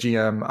Shane, the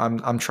GM,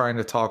 I'm trying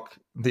to talk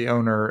the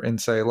owner and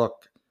say,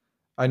 look,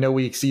 I know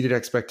we exceeded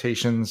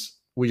expectations.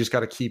 We just got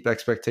to keep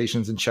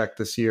expectations in check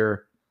this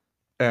year.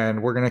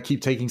 And we're going to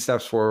keep taking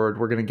steps forward.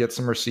 We're going to get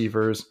some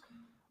receivers.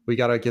 We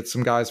got to get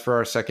some guys for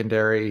our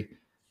secondary,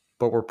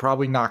 but we're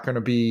probably not going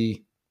to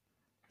be,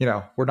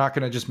 we're not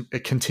going to just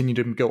continue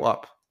to go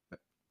up.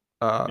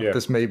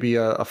 This may be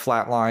a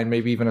flat line,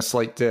 maybe even a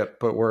slight dip,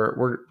 but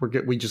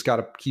we just got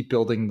to keep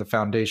building the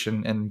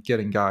foundation and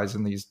getting guys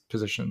in these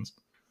positions.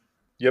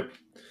 Yep.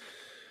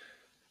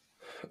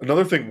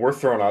 Another thing worth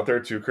throwing out there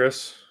too,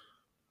 Chris,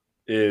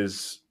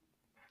 is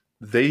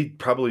they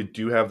probably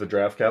do have the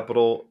draft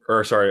capital,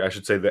 or sorry, I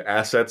should say the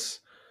assets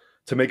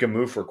to make a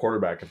move for a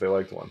quarterback if they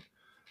liked one.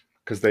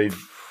 Because they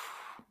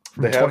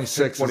have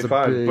 26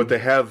 25, but they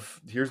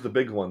have, here's the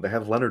big one, they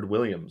have Leonard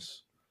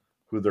Williams,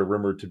 who they're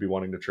rumored to be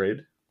wanting to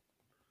trade.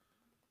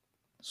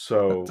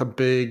 So it's a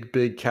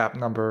big cap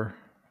number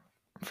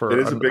for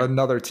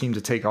another team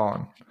to take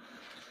on.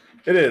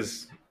 It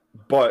is,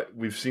 but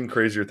we've seen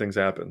crazier things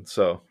happen.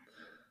 So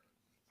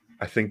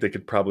I think they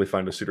could probably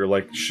find a suitor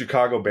like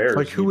Chicago Bears.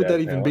 Like who would that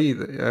even be?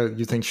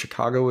 You think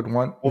Chicago would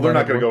want? Well, they're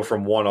not going to go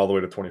from 1 all the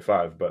way to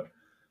 25, but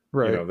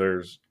right.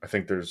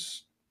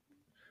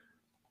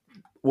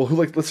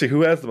 Let's see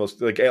who has the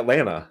most, like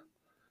Atlanta.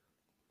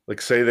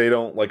 Like say they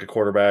don't like a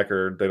quarterback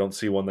or they don't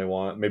see one they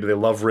want. Maybe they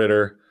love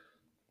Ritter.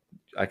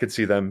 I could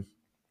see them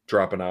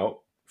dropping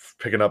out,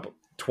 picking up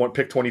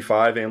pick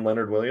 25 and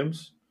Leonard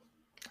Williams.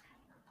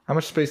 How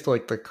much space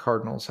do the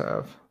Cardinals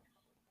have?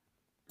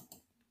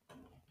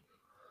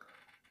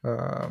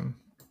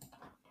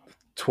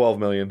 12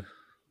 million.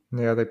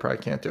 Yeah, they probably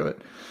can't do it.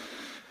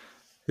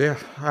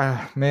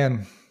 Yeah,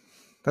 man,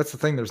 that's the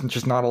thing. There's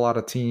just not a lot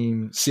of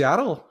teams.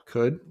 Seattle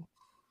could.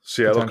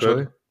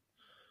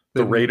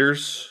 The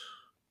Raiders.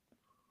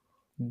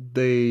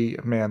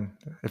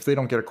 If they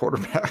don't get a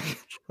quarterback,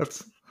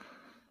 that's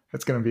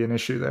going to be an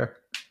issue there.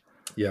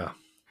 Yeah.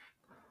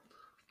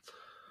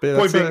 But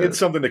point being, it's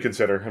something to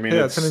consider. I mean,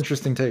 it's an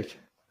interesting take.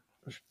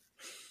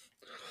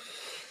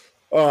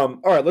 All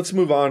right, let's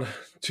move on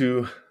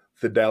to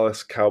the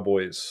Dallas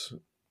Cowboys,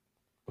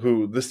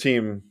 who this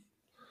team,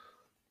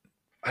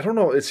 I don't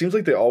know, it seems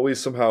like they always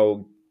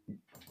somehow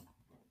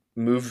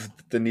move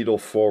the needle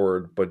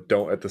forward, but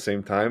don't at the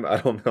same time. I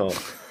don't know.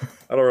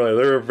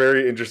 They're a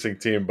very interesting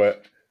team,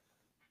 but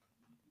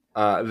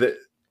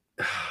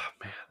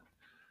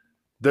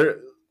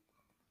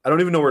I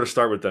don't even know where to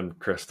start with them,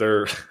 Chris.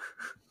 They're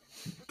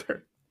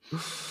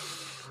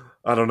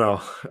I don't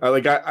know.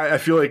 I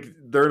feel like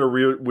they're in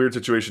a weird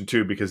situation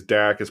too because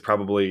Dak is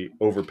probably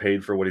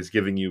overpaid for what he's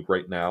giving you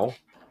right now.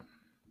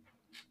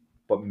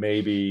 But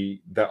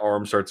maybe that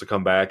arm starts to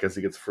come back as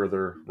he gets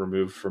further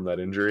removed from that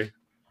injury.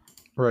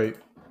 Right.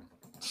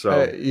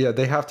 So yeah,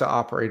 they have to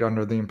operate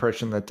under the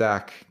impression that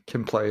Dak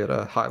can play at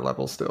a high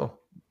level still.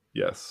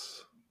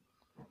 yes.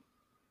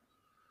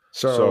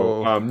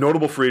 So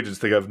notable free agents,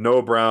 they have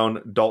Noah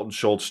Brown, Dalton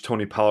Schultz,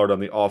 Tony Pollard on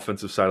the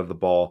offensive side of the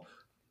ball.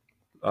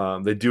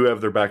 They do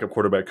have their backup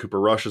quarterback, Cooper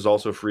Rush, is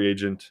also a free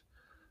agent.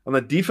 On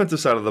the defensive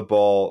side of the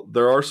ball,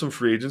 there are some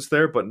free agents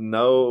there, but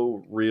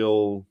no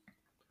real.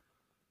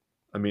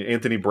 I mean,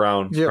 Anthony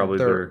Brown's probably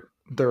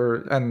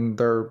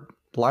their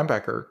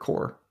linebacker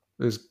core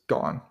is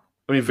gone.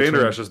 I mean,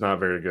 Vander Esch is not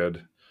very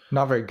good.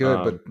 Not very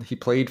good, but he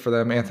played for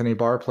them. Anthony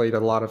Barr played a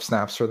lot of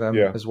snaps for them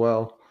as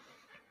well.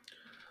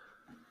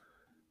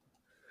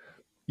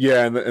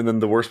 Yeah, and then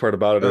the worst part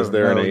about it is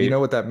you know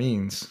what that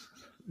means.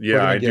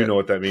 Yeah, I do know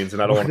what that means,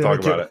 and I don't want to talk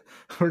about it.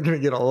 We're going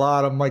to get a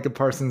lot of Micah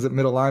Parsons at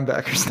middle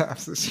linebacker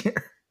snaps this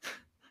year.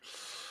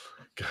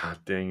 God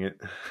dang it.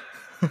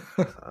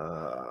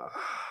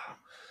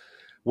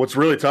 What's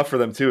really tough for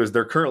them, too, is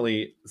they're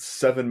currently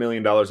 $7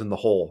 million in the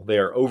hole. They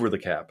are over the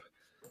cap.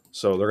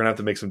 So they're going to have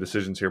to make some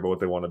decisions here about what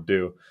they want to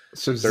do.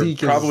 So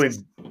Zeke's going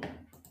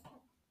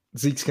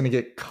to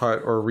get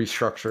cut or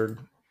restructured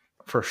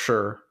for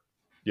sure.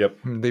 Yep.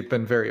 They've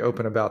been very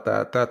open about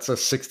that. That's a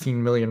 $16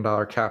 million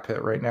cap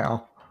hit right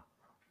now.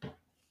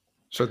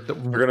 So they're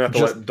going to have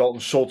to let Dalton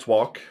Schultz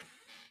walk.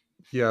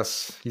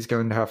 Yes, he's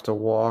going to have to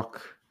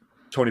walk.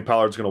 Tony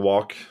Pollard's going to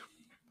walk.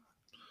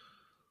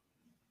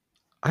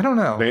 I don't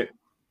know.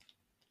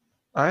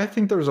 I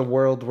think there's a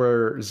world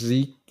where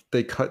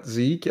they cut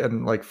Zeke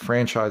and like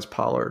franchise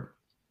Pollard.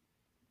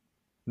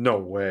 No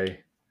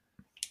way.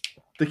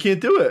 They can't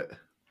do it.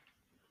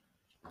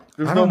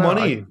 There's no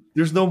money.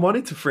 There's no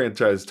money to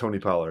franchise Tony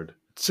Pollard.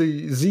 So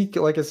Zeke,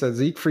 like I said,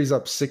 Zeke frees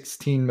up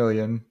 $16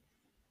 million.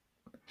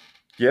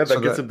 Yeah,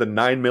 that gets them to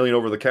 $9 million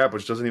over the cap,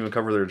 which doesn't even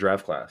cover their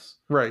draft class.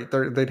 Right.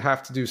 They'd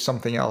have to do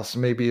something else.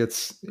 Maybe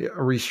it's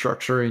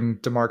restructuring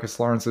DeMarcus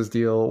Lawrence's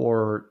deal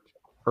or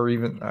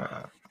even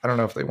I don't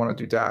know if they want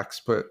to do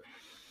Dax, but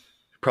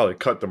probably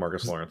cut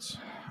DeMarcus Lawrence.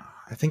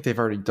 I think they've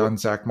already done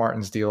Zach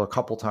Martin's deal a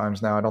couple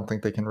times now. I don't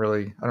think they can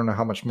really. I don't know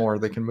how much more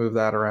they can move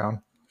that around.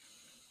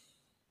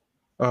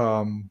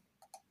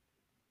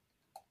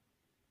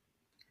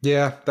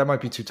 Yeah, that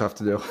might be too tough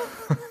to do.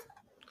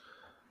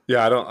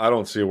 Yeah, I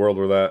don't see a world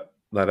where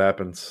that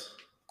happens.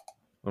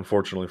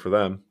 Unfortunately for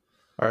them.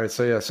 All right,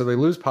 so they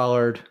lose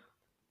Pollard.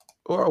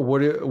 Or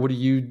are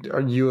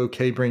you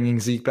okay bringing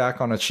Zeke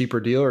back on a cheaper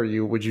deal,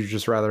 or would you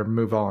just rather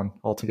move on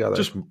altogether?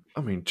 Just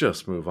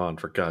move on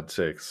for God's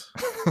sakes.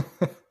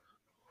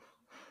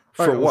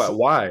 For what?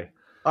 Why?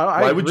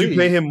 Why would you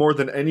pay him more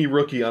than any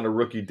rookie on a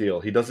rookie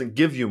deal? He doesn't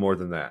give you more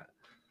than that.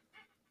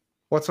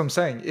 What's what I'm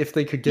saying? If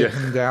they could get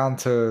him down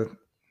to,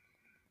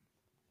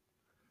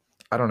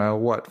 I don't know,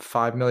 what,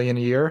 $5 million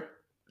a year?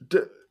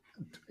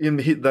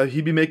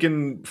 He'd be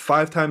making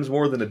 5 times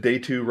more than a day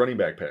 2 running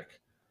back pick.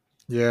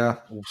 Yeah.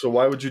 So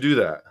why would you do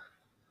that?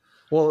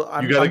 Well,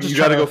 you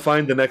got to go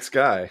find the next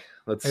guy.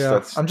 That's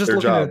I'm just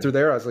looking job. at it through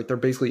their eyes. Like they're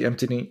basically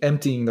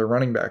emptying their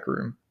running back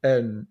room.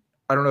 And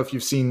I don't know if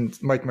you've seen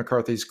Mike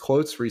McCarthy's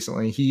quotes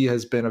recently. He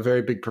has been a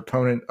very big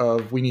proponent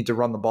of we need to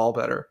run the ball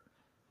better.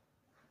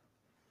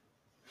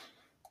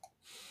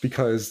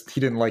 Because he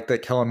didn't like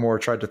that Kellen Moore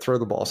tried to throw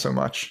the ball so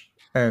much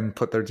and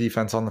put their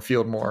defense on the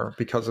field more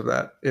because of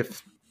that.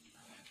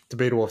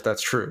 Debatable if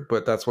that's true,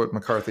 but that's what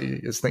McCarthy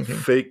is thinking.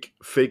 Fake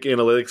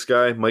analytics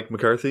guy, Mike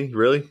McCarthy?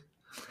 Really?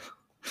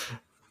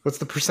 What's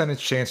the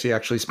percentage chance he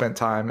actually spent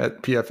time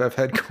at PFF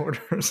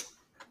headquarters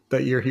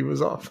that year he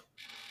was off?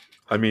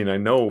 I mean, I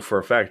know for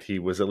a fact he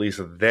was at least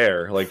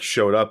there, like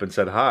showed up and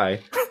said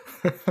hi.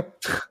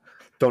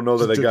 Don't know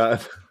that they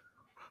got...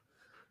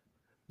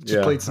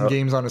 Just played some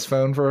games on his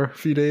phone for a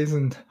few days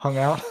and hung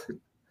out.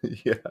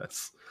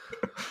 Yes.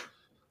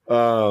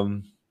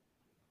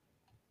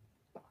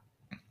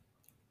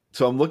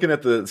 So I'm looking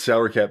at the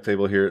salary cap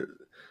table here.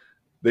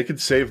 They could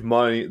save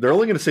money. They're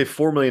only going to save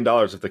 $4 million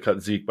if they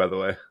cut Zeke, by the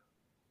way.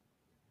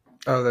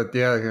 Oh,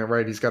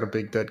 right. He's got a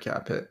big dead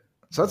cap hit.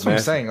 So that's what I'm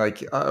saying.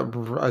 Like a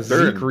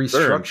Zeke restructure.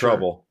 They're in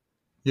trouble.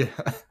 Yeah.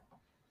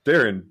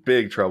 They're in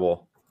big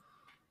trouble.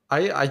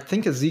 I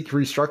think a Zeke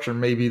restructure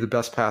may be the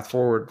best path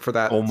forward for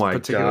that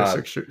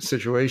particular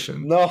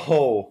situation.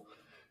 No.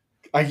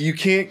 You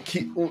can't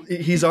keep...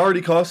 He's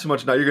already cost too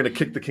much. Now you're going to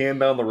kick the can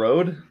down the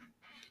road?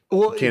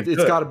 Well,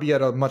 it's got to be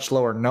at a much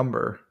lower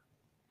number.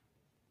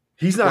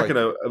 He's not going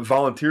to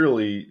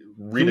voluntarily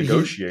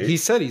renegotiate. He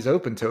said he's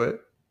open to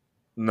it.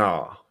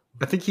 No.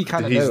 I think he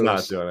kind of knows. He's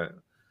not doing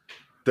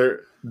it.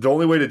 The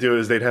only way to do it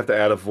is they'd have to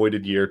add a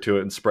voided year to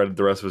it and spread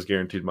the rest of his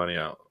guaranteed money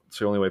out. It's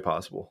the only way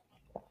possible.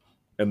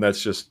 And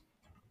that's just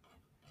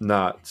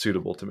not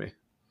suitable to me.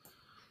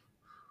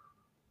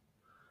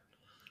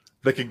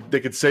 They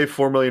could save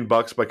 $4 million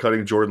by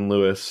cutting Jordan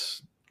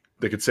Lewis.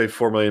 They could save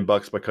 $4 million by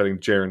cutting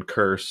Jaron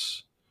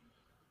Curse.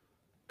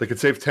 They could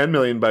save $10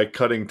 million by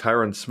cutting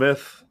Tyron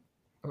Smith.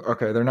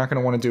 Okay, they're not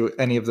going to want to do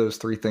any of those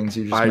three things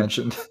you just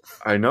mentioned.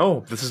 I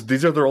know.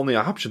 These are their only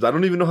options. I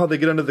don't even know how they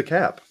get under the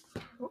cap.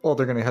 Well,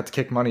 they're going to have to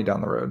kick money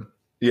down the road.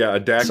 Yeah, a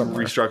Dak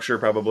restructure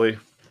probably.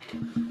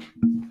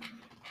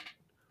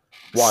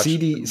 Watch.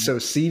 CD is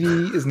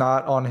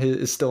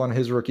still on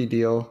his rookie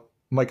deal.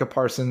 Micah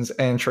Parsons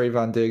and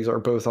Trayvon Diggs are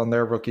both on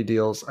their rookie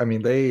deals. I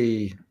mean,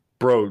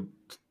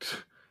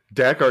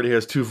 Dak already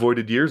has 2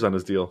 voided years on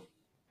his deal.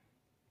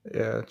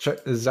 Yeah,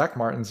 Zach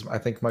Martin's I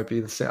think might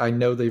be the same. I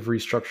know they've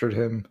restructured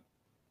him.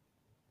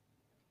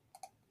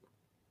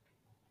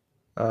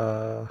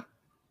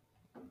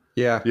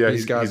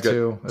 He's got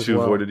 2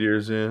 voided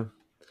years.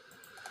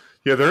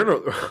 Yeah, they're in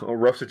a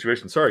rough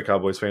situation. Sorry,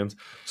 Cowboys fans.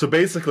 So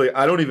basically,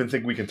 I don't even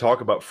think we can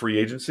talk about free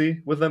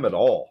agency with them at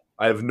all.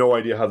 I have no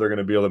idea how they're going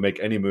to be able to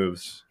make any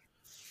moves.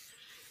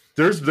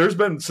 There's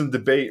been some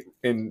debate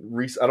in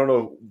recent. I don't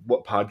know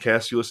what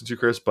podcast you listen to,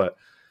 Chris, but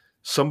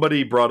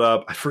somebody brought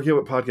up, I forget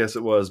what podcast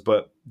it was,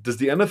 but does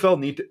the NFL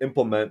need to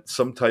implement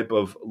some type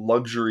of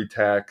luxury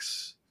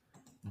tax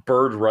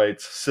bird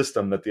rights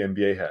system that the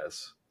NBA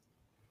has?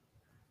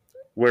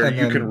 Where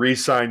you can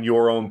re-sign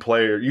your own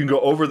player. You can go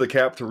over the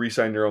cap to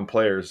re-sign your own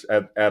players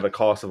at a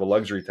cost of a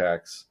luxury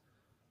tax.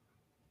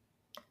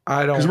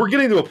 Because we're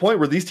getting to a point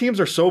where these teams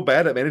are so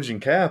bad at managing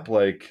cap.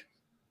 Like,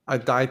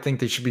 I think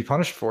they should be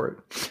punished for it.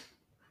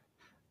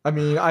 I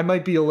mean, I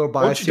might be a little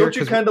biased Don't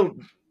you kind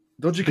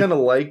of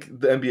like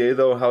the NBA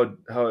though? How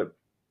it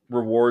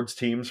rewards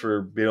teams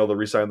for being able to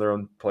re-sign their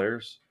own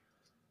players?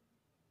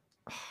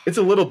 It's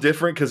a little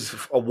different because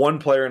a one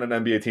player in an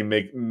NBA team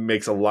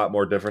makes a lot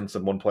more difference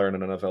than one player in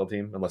an NFL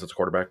team, unless it's a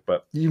quarterback.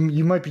 But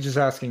you might be just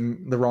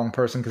asking the wrong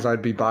person, because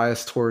I'd be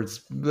biased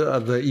towards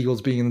the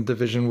Eagles being in the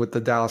division with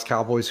the Dallas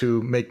Cowboys,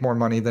 who make more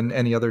money than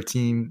any other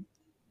team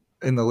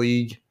in the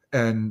league,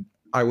 and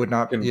I would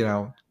not,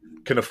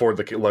 can afford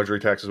the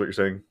luxury tax, is what you're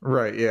saying,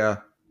 right? Yeah,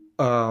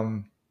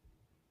 I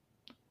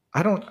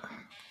don't.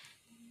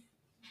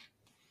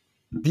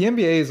 The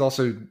NBA is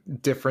also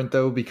different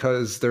though,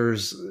 because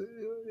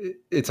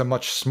it's a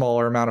much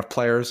smaller amount of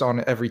players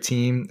on every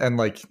team, and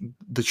like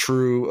the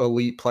true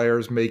elite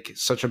players make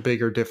such a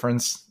bigger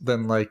difference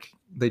than like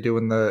they do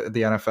in the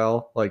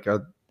NFL. Like,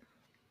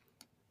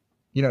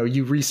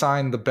 you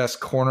re-sign the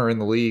best corner in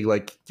the league.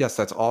 Like, yes,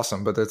 that's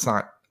awesome, but that's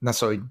not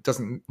necessarily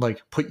doesn't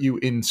like put you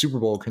in Super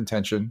Bowl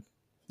contention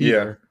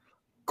either. Yeah.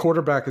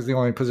 Quarterback is the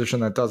only position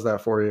that does that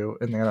for you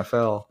in the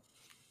NFL.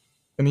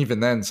 And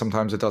even then,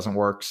 sometimes it doesn't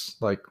work,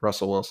 like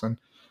Russell Wilson.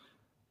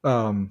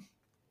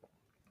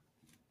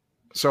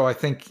 So I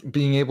think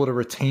being able to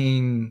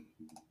retain,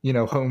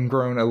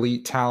 homegrown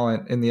elite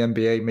talent in the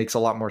NBA makes a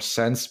lot more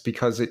sense,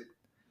 because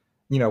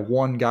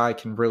one guy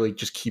can really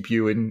just keep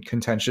you in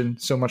contention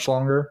so much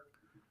longer.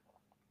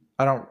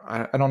 I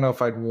don't know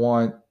if I'd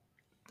want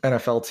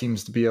NFL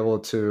teams to be able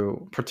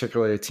to,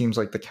 particularly teams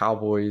like the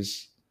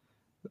Cowboys,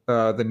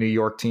 the New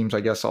York teams,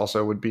 I guess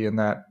also would be in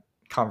that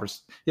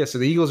conversation. Yeah, so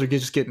the Eagles are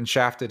just getting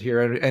shafted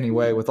here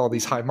anyway with all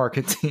these high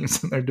market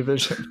teams in their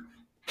division.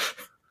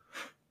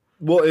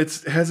 Well,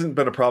 it hasn't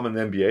been a problem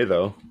in the NBA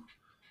though.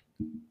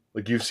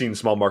 Like, you've seen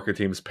small market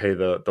teams pay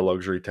the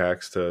luxury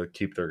tax to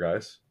keep their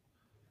guys.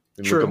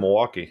 True. Look at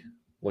Milwaukee.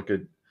 Look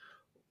at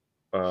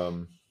I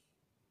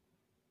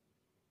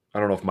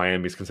don't know if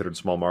Miami's considered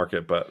small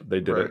market, but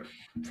they did it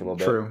for a little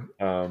bit. True.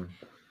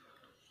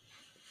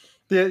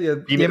 Yeah.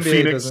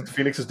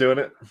 Phoenix is doing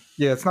it.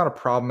 Yeah, it's not a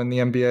problem in the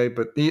NBA,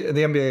 but the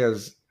NBA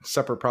has a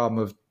separate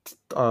problem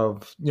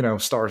of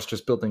stars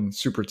just building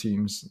super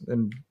teams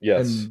and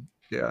yeah.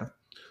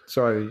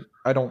 So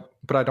I don't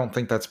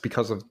think that's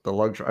because of the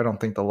luxury. I don't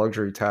think the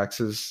luxury tax,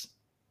 if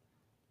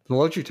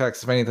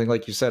anything,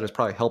 like you said, is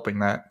probably helping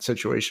that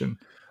situation.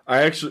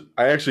 I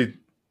actually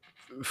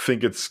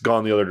think it's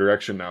gone the other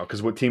direction now,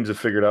 because what teams have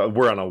figured out,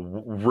 we're on a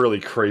really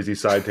crazy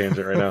side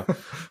tangent right now,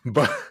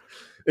 but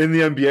in the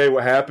NBA,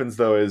 what happens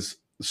though is,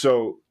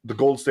 so the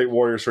Golden State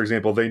Warriors, for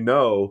example, they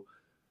know,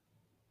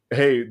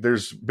 hey,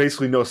 there's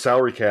basically no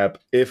salary cap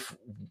if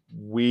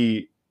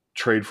we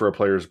trade for a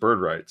player's bird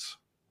rights.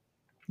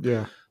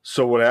 Yeah.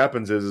 So what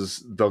happens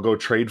is they'll go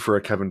trade for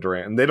a Kevin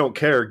Durant, and they don't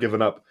care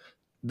giving up.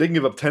 They can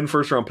give up 10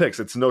 first-round picks.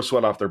 It's no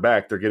sweat off their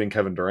back. They're getting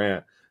Kevin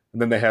Durant, and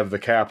then they have the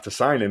cap to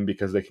sign him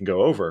because they can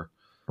go over.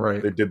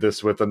 Right. They did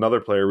this with another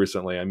player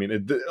recently. I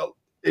mean,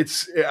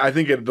 I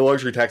think the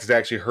luxury tax is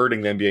actually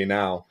hurting the NBA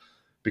now,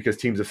 because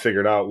teams have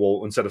figured out,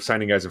 well, instead of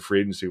signing guys in free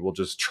agency, we'll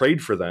just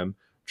trade for them,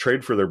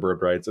 trade for their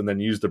bird rights, and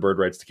then use the bird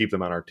rights to keep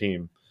them on our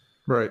team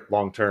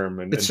long term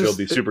and build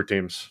these super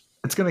teams.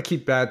 It's going to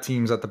keep bad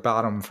teams at the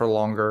bottom for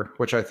longer,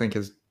 which I think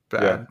is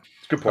bad. Yeah,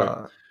 good point.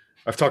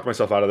 I've talked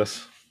myself out of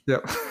this.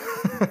 Yep.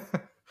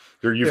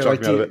 You've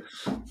talked me out of it.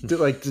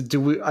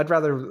 I'd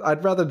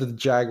rather the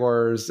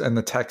Jaguars and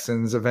the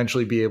Texans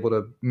eventually be able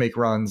to make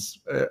runs,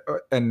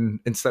 and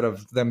instead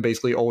of them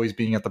basically always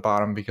being at the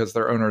bottom, because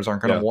their owners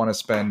aren't going to want to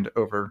spend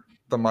over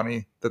the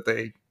money that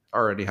they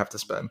already have to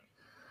spend.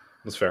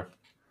 That's fair.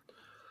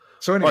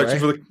 So All right,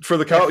 anyway, so for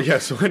the Cow, yeah.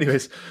 So,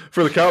 anyways,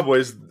 for the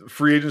Cowboys,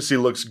 free agency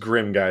looks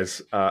grim,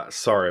 guys.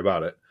 Sorry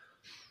about it.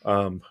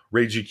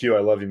 Ray GQ,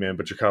 I love you, man,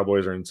 but your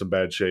Cowboys are in some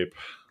bad shape.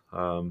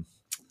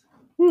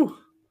 Whew.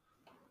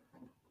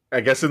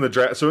 I guess in the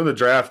draft. So in the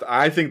draft,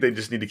 I think they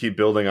just need to keep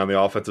building on the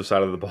offensive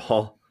side of the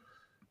ball.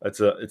 It's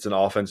an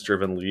offense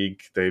driven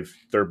league.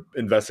 They're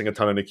investing a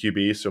ton in a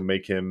QB, so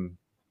make him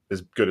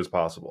as good as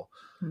possible.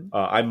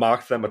 I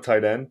mocked them a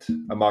tight end.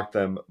 I mocked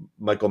them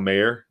Michael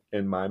Mayer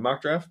in my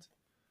mock draft.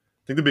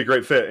 I think they'd be a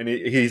great fit, and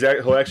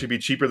he'll actually be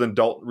cheaper than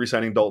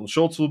re-signing Dalton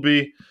Schultz will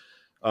be.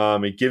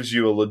 It gives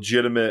you a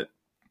legitimate,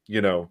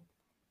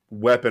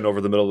 weapon over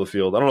the middle of the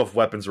field. I don't know if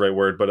weapon's the right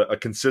word, but a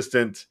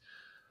consistent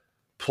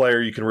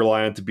player you can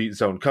rely on to beat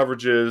zone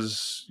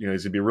coverages. He's going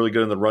to be really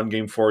good in the run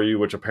game for you,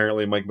 which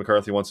apparently Mike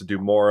McCarthy wants to do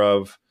more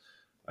of.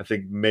 I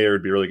think Mayer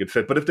would be a really good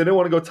fit. But if they don't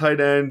want to go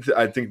tight end,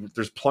 I think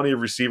there's plenty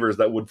of receivers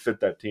that would fit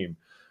that team.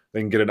 They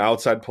can get an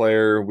outside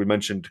player. We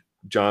mentioned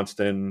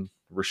Johnston,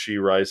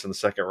 Rashee Rice in the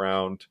second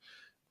round,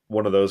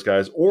 one of those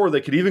guys. Or they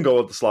could even go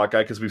with the slot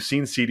guy because we've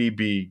seen CD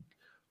be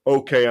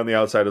okay on the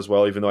outside as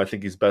well, even though I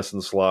think he's best in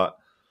the slot.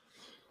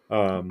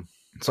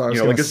 So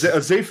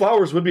a Zay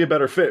Flowers would be a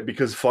better fit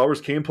because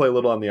Flowers can play a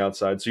little on the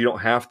outside, so you don't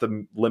have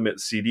to limit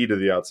CD to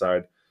the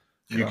outside.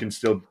 You can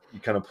still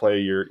kind of play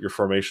your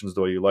formations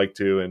the way you like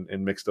to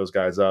and mix those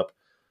guys up.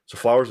 So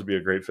Flowers would be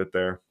a great fit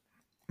there.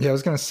 Yeah, I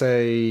was going to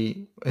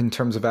say in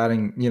terms of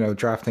adding,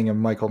 drafting a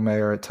Michael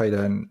Mayer at tight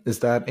end, is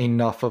that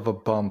enough of a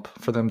bump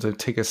for them to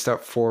take a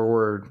step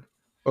forward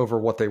over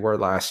what they were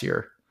last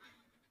year?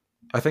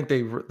 I think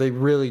they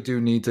really do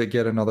need to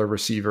get another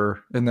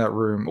receiver in that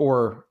room.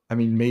 Or,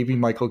 maybe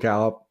Michael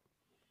Gallup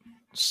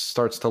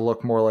starts to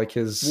look more like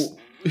his...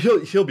 Well,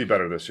 he'll be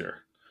better this year.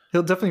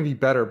 He'll definitely be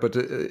better, but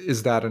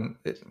is that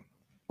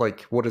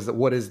what is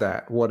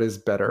that? What is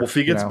better? Well, if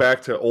he gets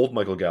back to old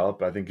Michael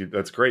Gallup, I think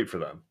that's great for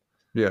them.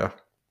 Yeah.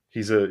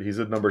 He's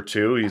a number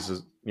two. He's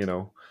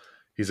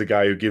a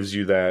guy who gives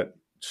you that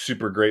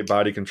super great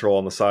body control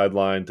on the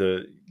sideline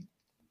to,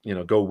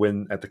 go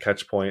win at the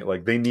catch point.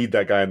 Like they need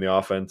that guy in the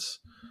offense.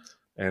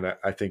 And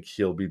I think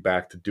he'll be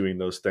back to doing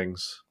those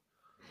things.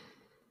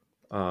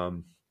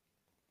 For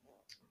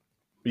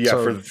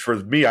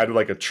me, I'd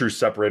like a true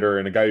separator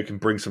and a guy who can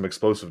bring some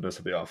explosiveness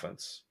to the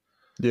offense.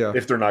 Yeah.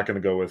 If they're not going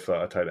to go with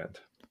a tight end.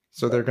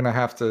 So they're going to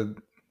have to,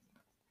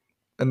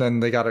 and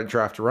then they got to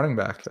draft a running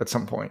back at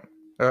some point.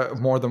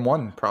 More than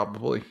one,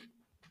 probably.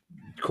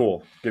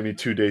 Cool. Give me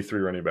 2 day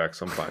 3 running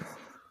backs. I'm fine.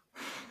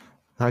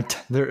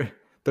 There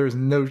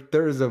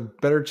is a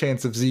better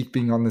chance of Zeke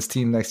being on this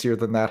team next year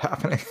than that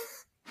happening.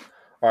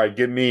 All right,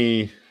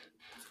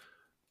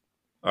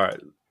 all right.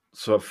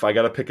 So if I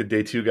got to pick a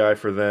day 2 guy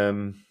for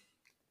them,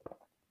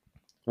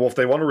 well, if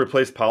they want to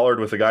replace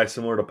Pollard with a guy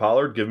similar to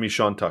Pollard, give me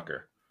Sean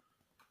Tucker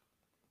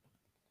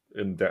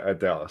at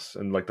Dallas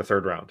in like the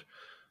 3rd round.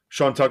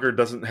 Sean Tucker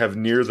doesn't have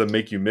near the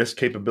make you miss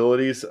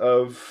capabilities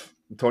of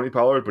Tony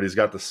Pollard, but he's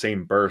got the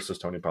same burst as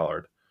Tony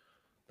Pollard.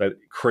 That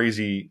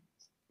crazy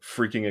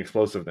freaking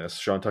explosiveness.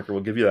 Sean Tucker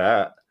will give you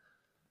that.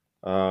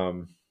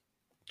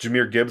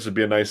 Jahmyr Gibbs would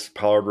be a nice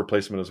Pollard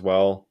replacement as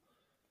well.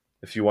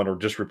 If you want to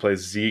just replace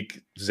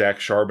Zeke, Zach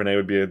Charbonnet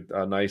would be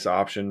a nice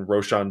option.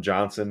 Roshan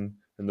Johnson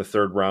in the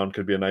 3rd round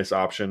could be a nice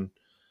option.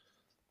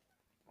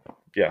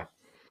 Yeah.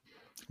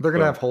 They're going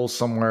to have holes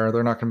somewhere.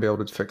 They're not going to be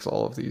able to fix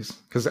all of these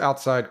because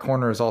outside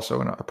corner is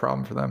also a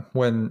problem for them.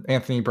 When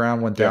Anthony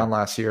Brown went down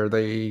last year,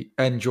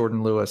 and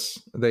Jordan Lewis,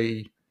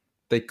 they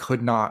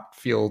could not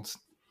field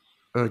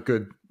a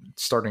good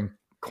starting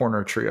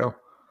corner trio.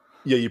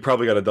 Yeah, you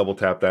probably got to double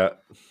tap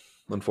that,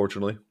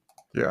 unfortunately.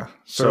 Yeah.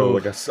 So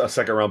like a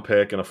 2nd round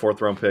pick and a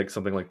 4th round pick,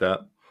 something like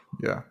that.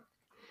 Yeah.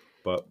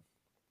 But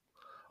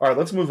all right,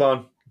 let's move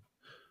on.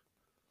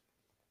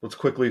 Let's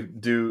quickly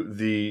do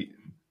the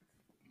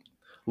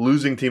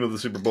losing team of the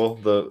Super Bowl,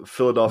 the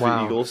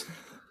Philadelphia Eagles.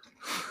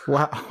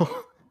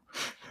 Wow.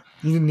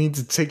 You need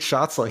to take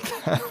shots like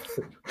that.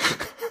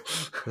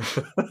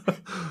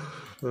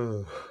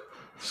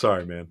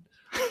 Sorry, man.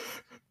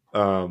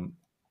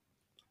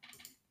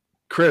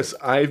 Chris,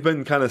 I've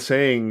been kind of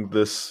saying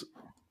this,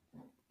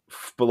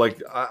 but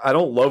like I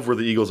don't love where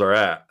the Eagles are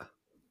at.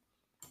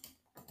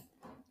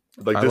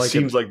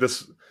 Seems like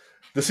this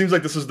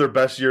is their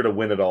best year to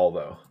win it all,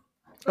 though.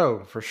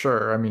 Oh, for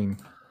sure.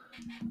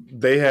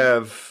 They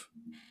have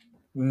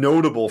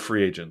notable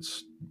free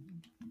agents,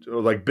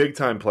 like big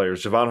time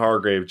players: Javon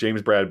Hargrave,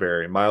 James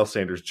Bradbury, Miles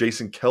Sanders,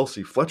 Jason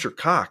Kelce, Fletcher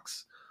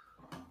Cox,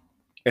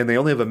 and they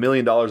only have $1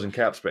 million in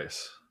cap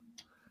space.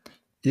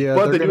 Yeah,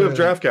 but they do have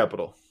draft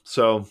capital,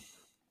 so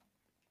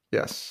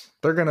yes,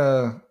 they're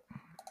gonna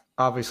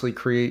obviously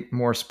create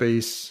more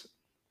space.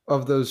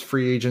 Of those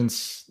free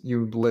agents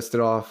you listed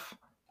off,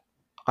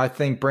 I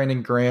think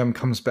Brandon Graham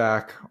comes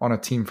back on a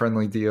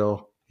team-friendly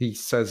deal. He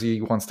says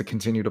he wants to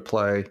continue to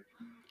play.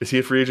 Is he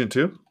a free agent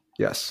too?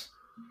 Yes.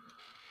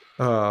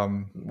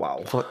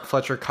 Wow.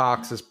 Fletcher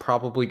Cox is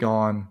probably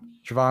gone.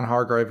 Javon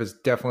Hargrave is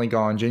definitely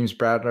gone. James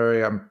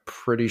Bradbury, I'm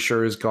pretty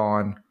sure, is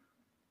gone.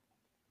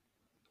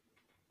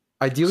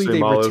 Ideally,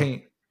 they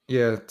retain.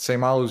 Yeah,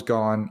 Samalu's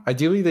gone.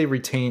 Ideally, they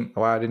retain.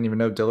 Oh, I didn't even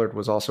know Dillard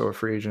was also a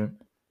free agent.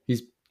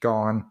 He's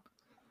gone.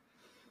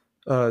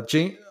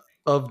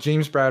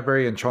 James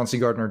Bradbury and Chauncey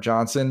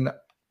Gardner-Johnson,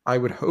 I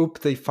would hope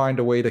they find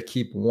a way to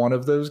keep one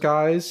of those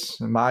guys.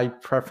 My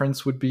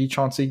preference would be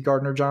Chauncey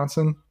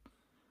Gardner-Johnson.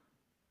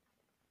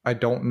 I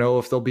don't know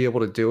if they'll be able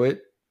to do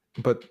it,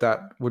 but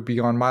that would be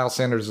gone. Miles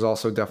Sanders is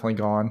also definitely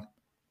gone.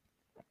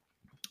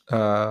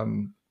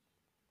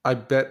 I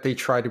bet they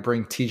try to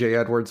bring TJ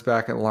Edwards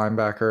back at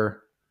linebacker,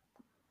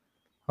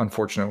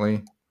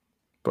 unfortunately,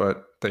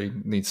 but they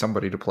need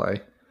somebody to play.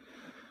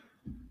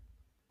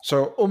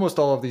 So almost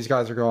all of these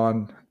guys are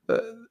gone.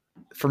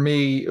 For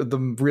me, the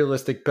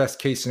realistic best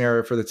case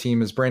scenario for the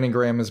team is Brandon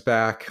Graham is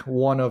back,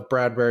 one of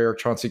Bradbury or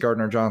Chauncey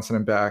Gardner-Johnson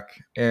and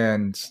back,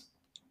 and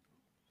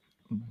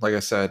like I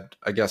said,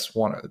 I guess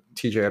one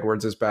TJ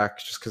Edwards is back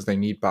just because they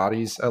need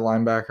bodies at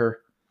linebacker.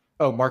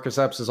 Oh, Marcus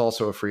Epps is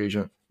also a free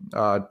agent.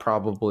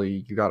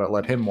 Probably you got to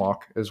let him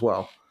walk as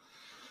well.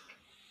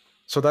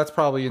 So that's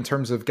probably in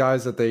terms of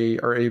guys that they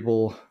are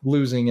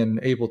losing and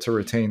able to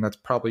retain. That's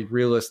probably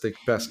realistic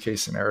best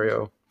case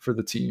scenario for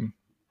the team.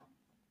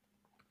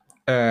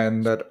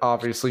 And that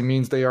obviously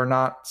means they are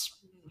not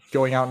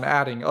going out and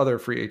adding other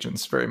free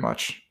agents very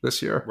much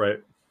this year. Right.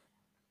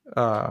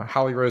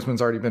 Howie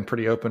Roseman's already been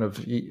pretty open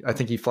I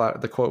think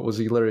the quote was,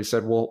 he literally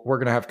said, well, we're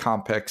going to have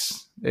comp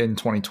picks in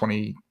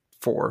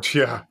 2024.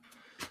 Yeah.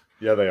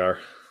 Yeah, they are.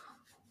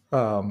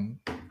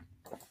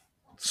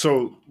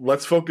 So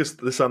let's focus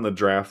this on the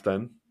draft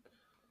then.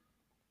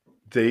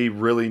 They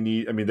really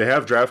need, they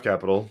have draft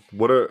capital.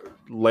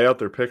 Lay out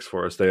their picks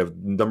for us. They have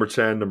number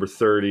 10, number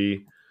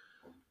 30.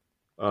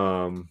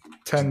 10,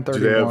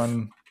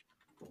 31.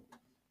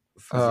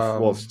 They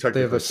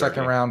have a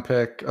second round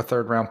pick, a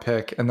third round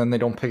pick, and then they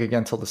don't pick again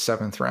until the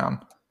 7th round.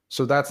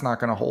 So that's not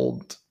going to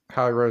hold.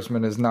 Howie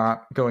Roseman is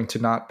not going to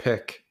not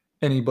pick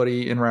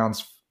anybody in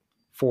rounds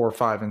 4,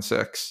 5, and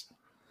 6.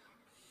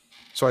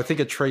 So I think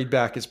a trade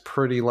back is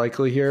pretty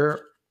likely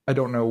here. I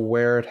don't know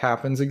where it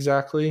happens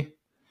exactly.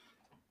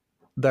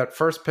 That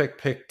first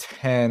pick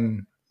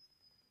 10,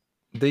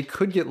 they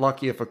could get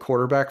lucky if a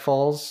quarterback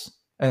falls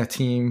and a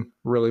team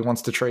really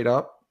wants to trade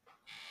up.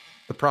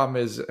 The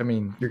problem is, you're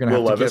going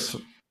to have to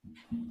get...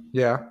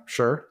 Yeah,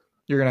 sure.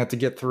 You're going to have to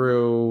get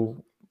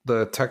through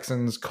the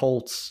Texans,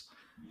 Colts,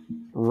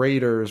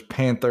 Raiders,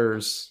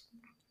 Panthers.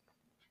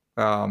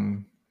 Is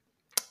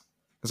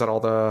that all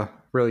the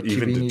really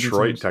QB even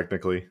Detroit teams?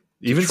 Technically?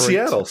 Even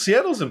Seattle.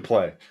 Seattle's in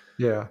play.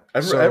 Yeah.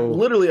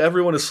 Literally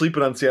everyone is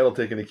sleeping on Seattle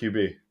taking a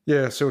QB.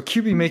 Yeah, so a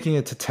QB making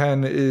it to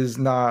 10 is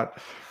not...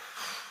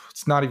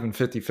 It's not even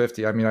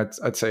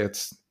 50-50. I'd say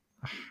it's,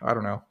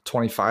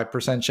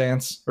 25%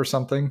 chance or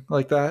something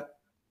like that.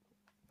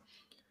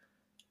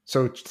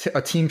 So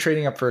a team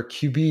trading up for a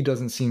QB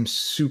doesn't seem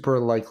super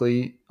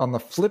likely. On the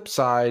flip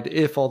side,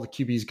 if all the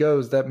QBs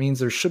goes, that means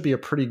there should be a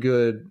pretty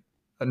good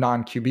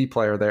non-QB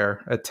player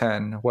there at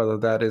 10, whether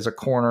that is a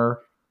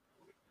corner.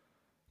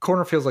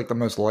 Corner feels like the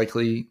most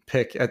likely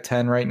pick at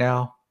 10 right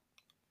now.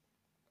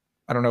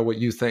 I don't know what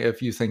you think.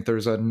 If you think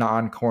there's a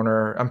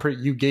non-corner,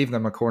 you gave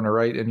them a corner,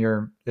 right, in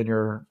your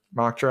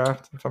mock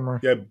draft, if I'm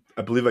right. Yeah,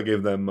 I believe I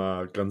gave them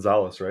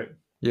Gonzalez, right?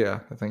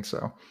 Yeah, I think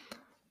so.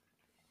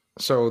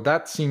 So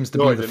that seems to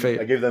be the fate.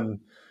 I gave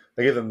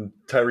them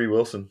Tyree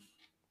Wilson.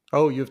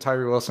 Oh, you have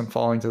Tyree Wilson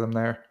falling to them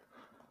there.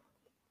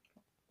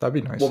 That'd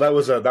be nice. Well, that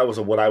was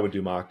a what I would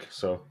do mock.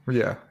 So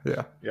yeah.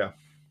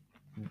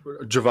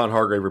 Javon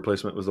Hargrave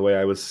replacement was the way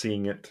I was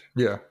seeing it.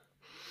 Yeah.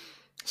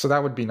 So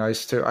that would be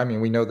nice too.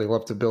 We know they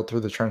love to build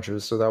through the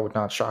trenches, so that would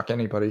not shock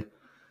anybody.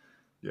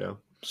 Yeah.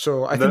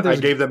 So I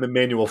gave them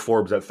Emmanuel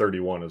Forbes at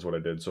 31 is what I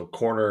did. So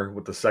corner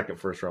with the second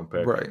first round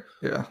pick. Right.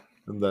 Yeah.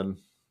 And then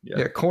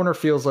corner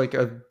feels like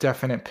a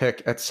definite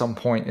pick at some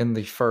point in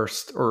the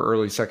first or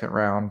early second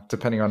round,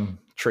 depending on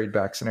trade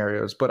back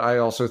scenarios. But I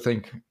also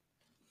think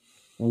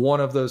one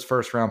of those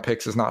first round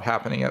picks is not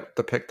happening at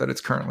the pick that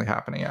it's currently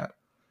happening at.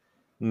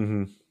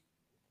 Mm-hmm.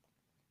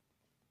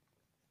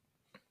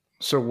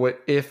 So what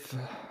if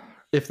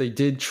they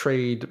did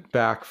trade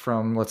back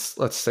from let's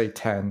say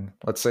 10,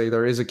 let's say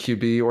there is a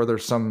QB or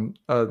there's some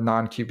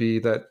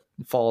non-QB that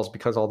falls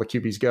because all the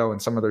QBs go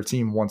and some other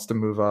team wants to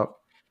move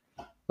up.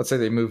 Let's say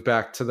they move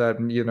back to that,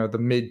 the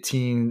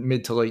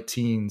mid to late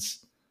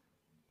teens.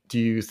 Do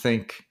you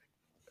think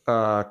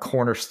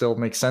corner still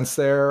makes sense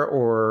there,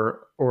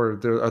 or are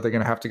they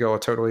going to have to go a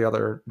totally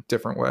other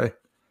different way?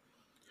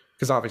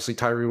 Because obviously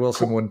Tyree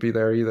Wilson wouldn't be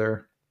there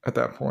either at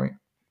that point.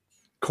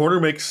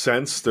 Corner makes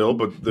sense still,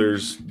 but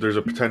there's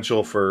a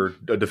potential for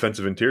a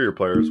defensive interior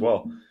player as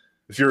well.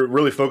 If you're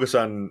really focused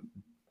on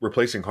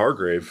replacing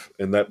Hargrave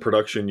and that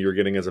production you're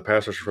getting as a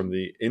pass rusher from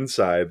the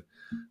inside,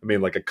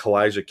 like a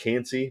Kalijah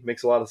Cansey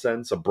makes a lot of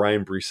sense. A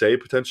Brian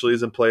Brisset potentially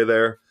is in play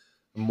there.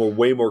 I'm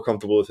way more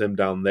comfortable with him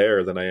down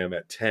there than I am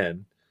at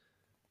 10.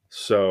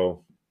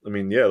 So,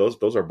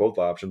 those are both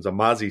options.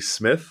 Amazi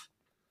Smith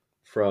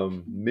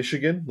from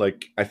Michigan.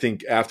 I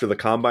think after the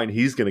combine,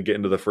 he's going to get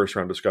into the first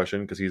round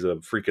discussion because he's a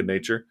freak of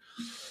nature.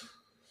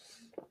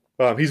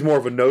 He's more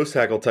of a nose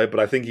tackle type, but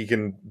I think he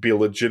can be a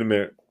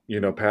legitimate,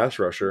 pass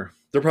rusher.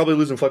 They're probably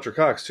losing Fletcher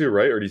Cox too,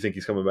 right? Or do you think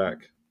he's coming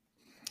back?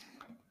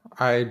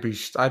 I'd be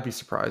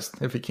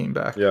surprised if he came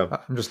back. Yeah.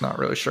 I'm just not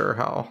really sure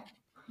how.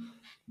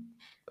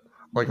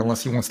 Like,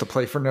 unless he wants to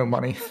play for no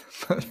money.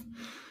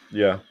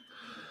 Yeah.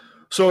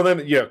 So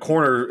then,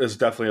 corner is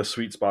definitely a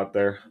sweet spot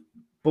there.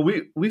 But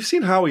we've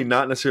seen Howie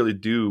not necessarily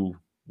do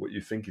what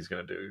you think he's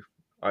going to do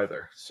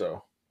either.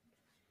 So.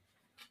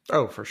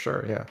 Oh, for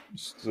sure, yeah.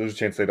 So there's a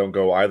chance they don't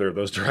go either of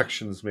those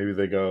directions. Maybe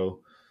they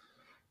go,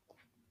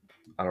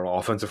 I don't know,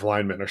 offensive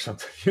lineman or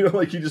something.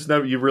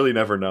 You really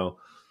never know.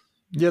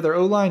 Yeah, their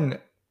O-line.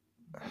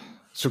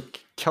 So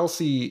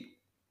Kelsey,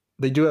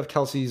 they do have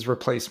Kelsey's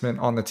replacement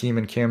on the team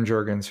in Cam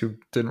Jurgens, who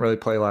didn't really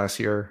play last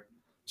year.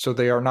 So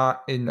they are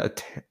not in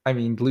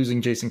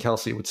losing Jason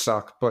Kelsey would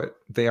suck, but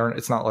they aren't.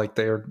 It's not like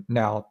they are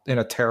now in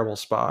a terrible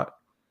spot.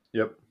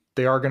 Yep.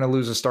 They are going to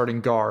lose a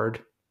starting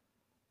guard.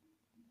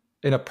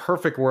 In a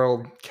perfect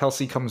world,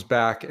 Kelsey comes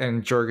back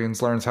and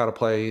Jurgens learns how to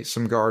play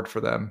some guard for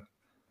them.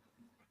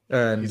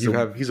 And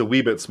he's a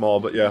wee bit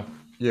small, but yeah.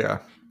 Yeah.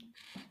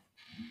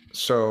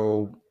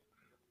 So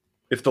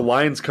if the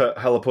Lions cut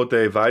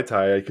Halapote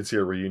Vaitai, I could see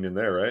a reunion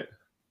there, right?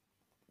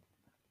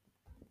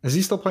 Is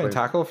he still playing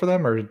tackle for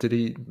them, or did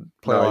he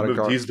play a lot of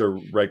guard? He's the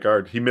right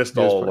guard. He missed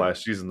all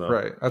last season, though.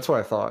 Right. That's what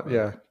I thought,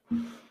 yeah.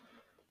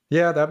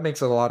 Yeah, that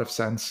makes a lot of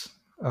sense.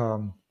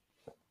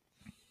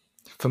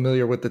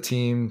 Familiar with the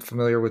team,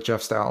 familiar with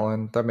Jeff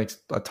Stoutland. That makes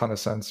a ton of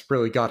sense.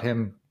 Really got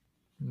him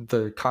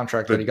the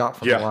contract that he got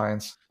from the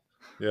Lions.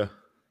 Yeah.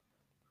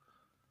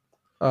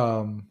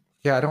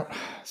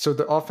 So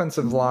the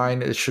offensive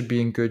line, it should be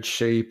in good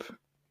shape.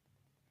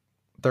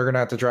 They're going to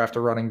have to draft a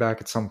running back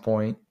at some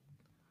point.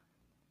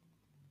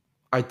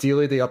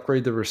 Ideally, they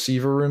upgrade the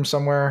receiver room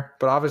somewhere,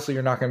 but obviously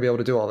you're not going to be able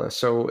to do all this.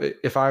 So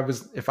if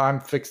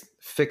I'm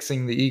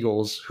fixing the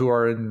Eagles, who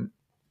are in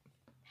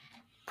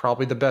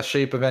probably the best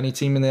shape of any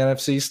team in the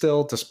NFC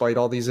still, despite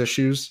all these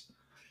issues,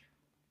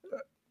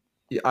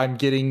 I'm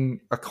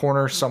getting a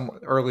corner some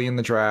early in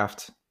the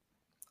draft.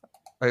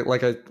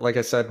 Like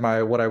I said,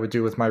 what I would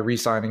do with my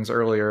re-signings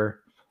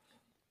earlier,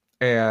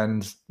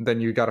 and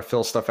then you got to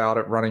fill stuff out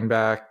at running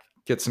back,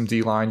 get some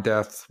D-line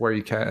depth where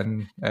you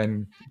can,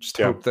 and just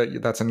hope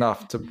that that's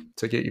enough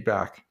to get you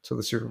back to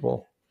the Super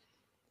Bowl.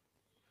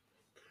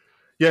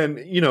 Yeah,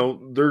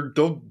 and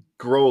they'll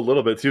grow a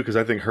little bit too, because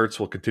I think Hurts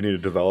will continue to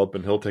develop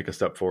and he'll take a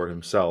step forward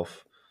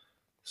himself.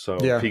 So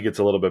if he gets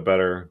a little bit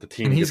better, the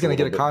team, and he's going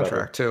to get a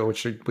contract too,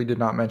 which we did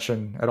not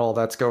mention at all.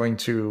 That's going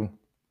to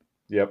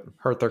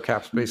hurt their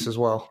cap space as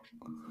well.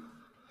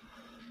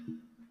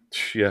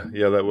 Yeah,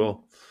 that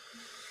will.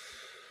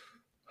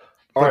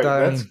 All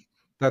right,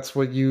 we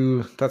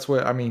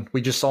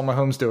just saw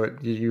Mahomes do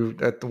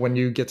it. When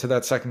you get to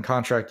that second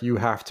contract, you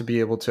have to be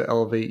able to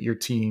elevate your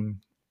team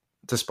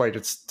despite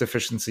its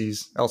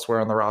deficiencies elsewhere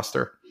on the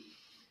roster.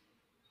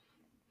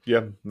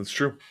 Yeah, that's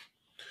true.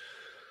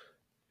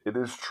 It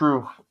is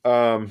true.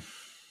 The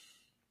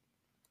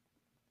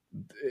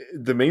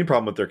main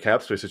problem with their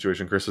cap space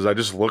situation, Chris, is I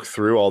just looked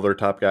through all their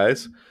top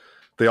guys.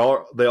 They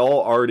all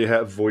already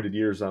have voided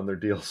years on their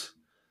deals.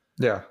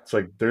 Yeah. It's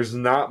like there's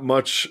not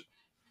more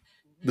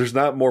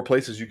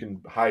places you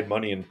can hide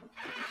money and,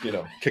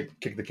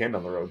 kick the can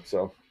down the road.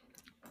 So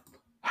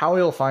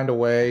Howie will find a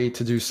way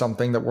to do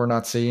something that we're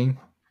not seeing.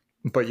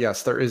 But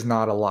yes, there is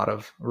not a lot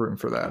of room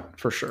for that,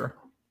 for sure.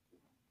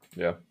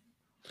 Yeah.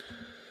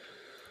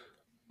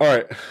 All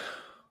right.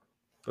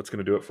 That's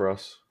going to do it for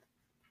us.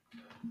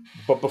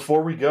 But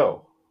before we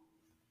go,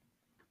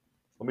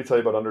 let me tell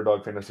you about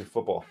Underdog Fantasy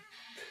Football.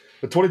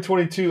 The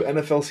 2022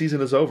 NFL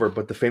season is over,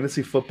 but the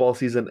fantasy football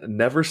season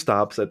never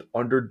stops at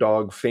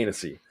Underdog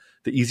Fantasy,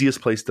 the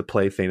easiest place to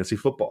play fantasy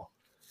football.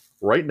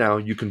 Right now,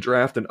 you can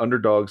draft an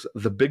Underdog's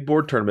The Big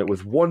Board Tournament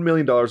with $1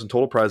 million in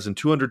total prizes and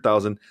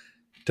 $200,000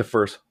 to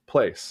first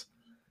place.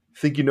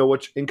 Think you know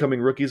which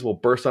incoming rookies will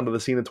burst onto the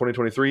scene in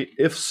 2023?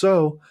 If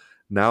so,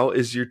 now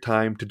is your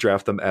time to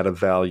draft them at a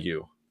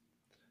value.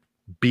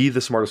 Be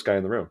the smartest guy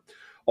in the room.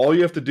 All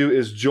you have to do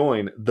is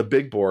join the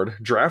big board,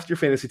 draft your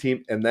fantasy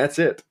team, and that's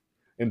it.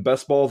 In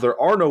best ball, there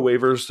are no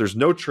waivers, there's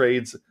no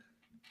trades,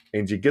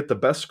 and you get the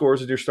best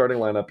scores in your starting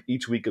lineup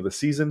each week of the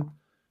season.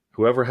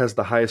 Whoever has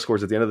the highest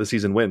scores at the end of the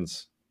season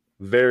wins.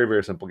 Very,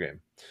 very simple game.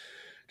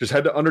 Just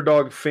head to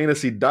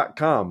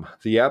UnderdogFantasy.com,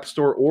 the App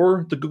Store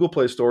or the Google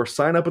Play Store.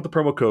 Sign up with the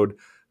promo code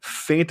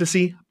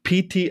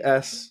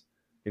FANTASYPTS,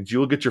 and you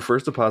will get your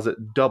first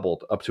deposit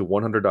doubled up to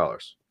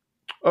 $100.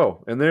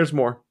 Oh, and there's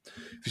more.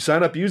 If you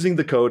sign up using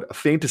the code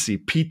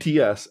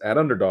FANTASYPTS at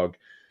Underdog,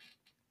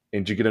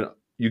 and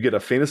you get a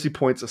Fantasy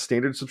Points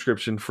standard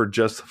subscription for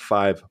just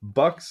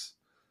 $5.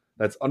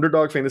 That's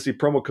Underdog Fantasy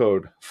promo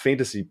code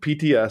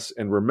FANTASYPTS,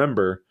 and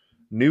remember,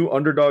 new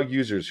Underdog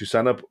users who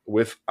sign up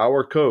with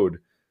our code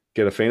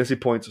get a Fantasy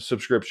Points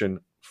subscription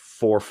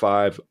for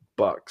 $5.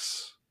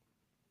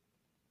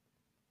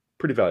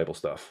 Pretty valuable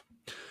stuff.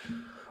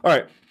 All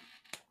right.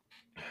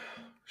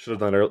 Should have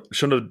done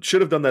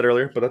that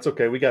earlier, but that's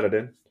okay. We got it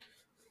in.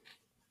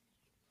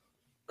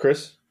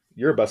 Chris,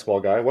 you're a best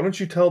ball guy. Why don't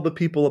you tell the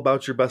people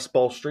about your best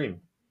ball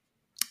stream?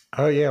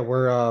 Oh yeah,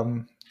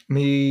 we're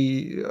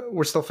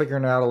we're still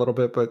figuring it out a little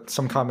bit, but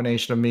some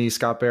combination of me,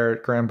 Scott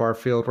Barrett, Graham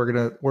Barfield,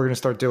 we're gonna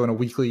start doing a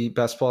weekly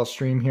best ball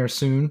stream here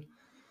soon.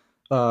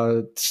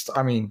 I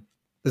mean,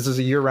 this is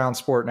a year-round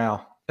sport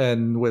now,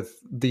 and with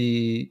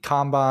the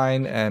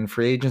combine and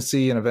free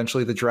agency and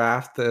eventually the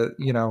draft, the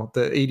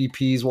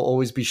ADPs will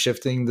always be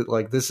shifting. That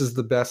like this is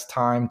the best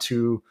time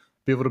to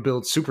be able to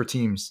build super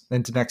teams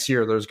into next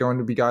year. There's going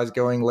to be guys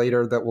going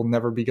later that will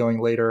never be going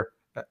later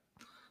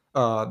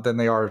than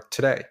they are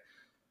today.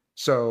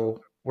 So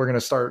we're going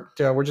to start,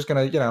 we're just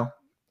going to,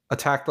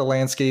 attack the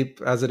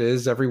landscape as it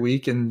is every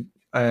week.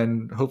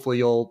 And hopefully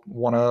you'll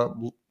want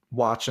to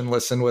watch and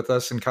listen with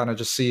us and kind of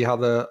just see how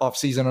the off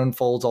season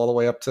unfolds all the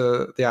way up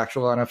to the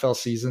actual NFL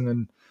season,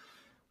 and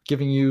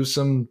giving you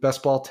some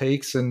best ball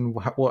takes and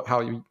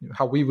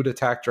how we would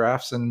attack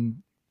drafts, and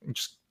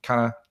just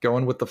kind of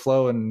going with the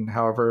flow and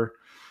however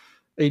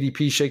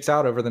ADP shakes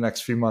out over the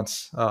next few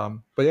months.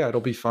 But yeah,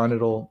 it'll be fun.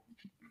 It'll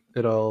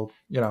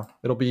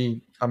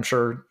be, I'm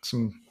sure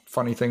some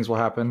funny things will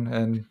happen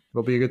and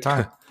it'll be a good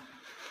time.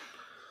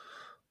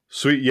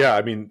 Sweet. Yeah.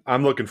 I mean,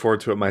 I'm looking forward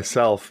to it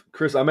myself.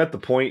 Chris, I'm at the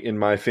point in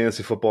my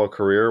fantasy football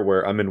career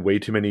where I'm in way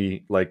too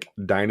many like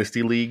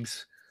dynasty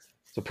leagues.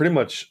 So pretty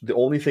much the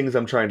only things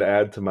I'm trying to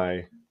add to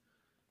my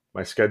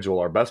schedule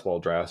are best ball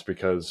drafts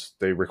because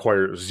they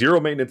require zero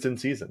maintenance in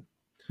season.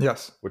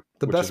 Yes.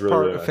 The best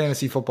part of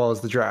fantasy football is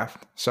the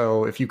draft.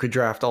 So if you could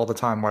draft all the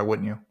time, why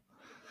wouldn't you?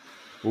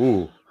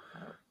 Ooh,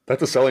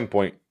 that's a selling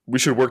point. We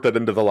should work that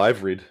into the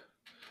live read.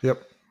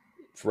 Yep.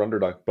 For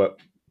Underdog, but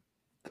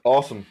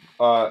awesome.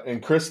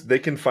 And Chris, they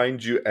can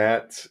find you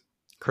at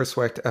Chris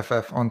Wecht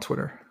FF on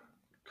Twitter.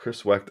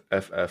 Chris Wecht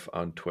FF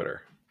on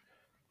Twitter.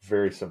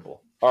 Very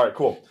simple. All right,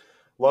 cool.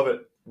 Love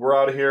it. We're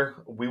out of here.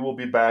 We will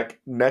be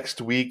back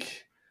next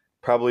week.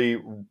 Probably,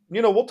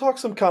 we'll talk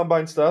some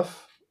combine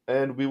stuff,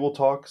 and we will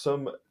talk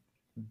some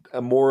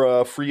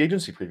more free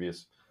agency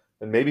previews.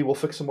 And maybe we'll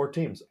fix some more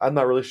teams. I'm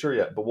not really sure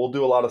yet, but we'll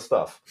do a lot of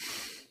stuff.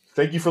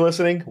 Thank you for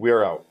listening. We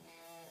are out.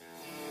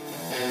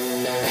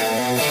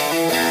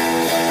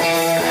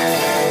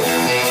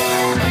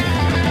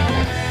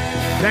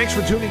 Thanks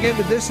for tuning in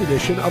to this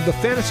edition of the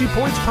Fantasy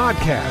Points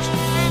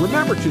Podcast.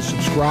 Remember to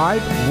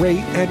subscribe,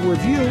 rate, and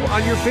review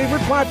on your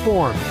favorite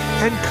platform.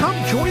 And come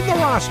join the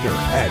roster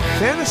at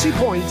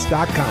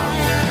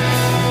fantasypoints.com.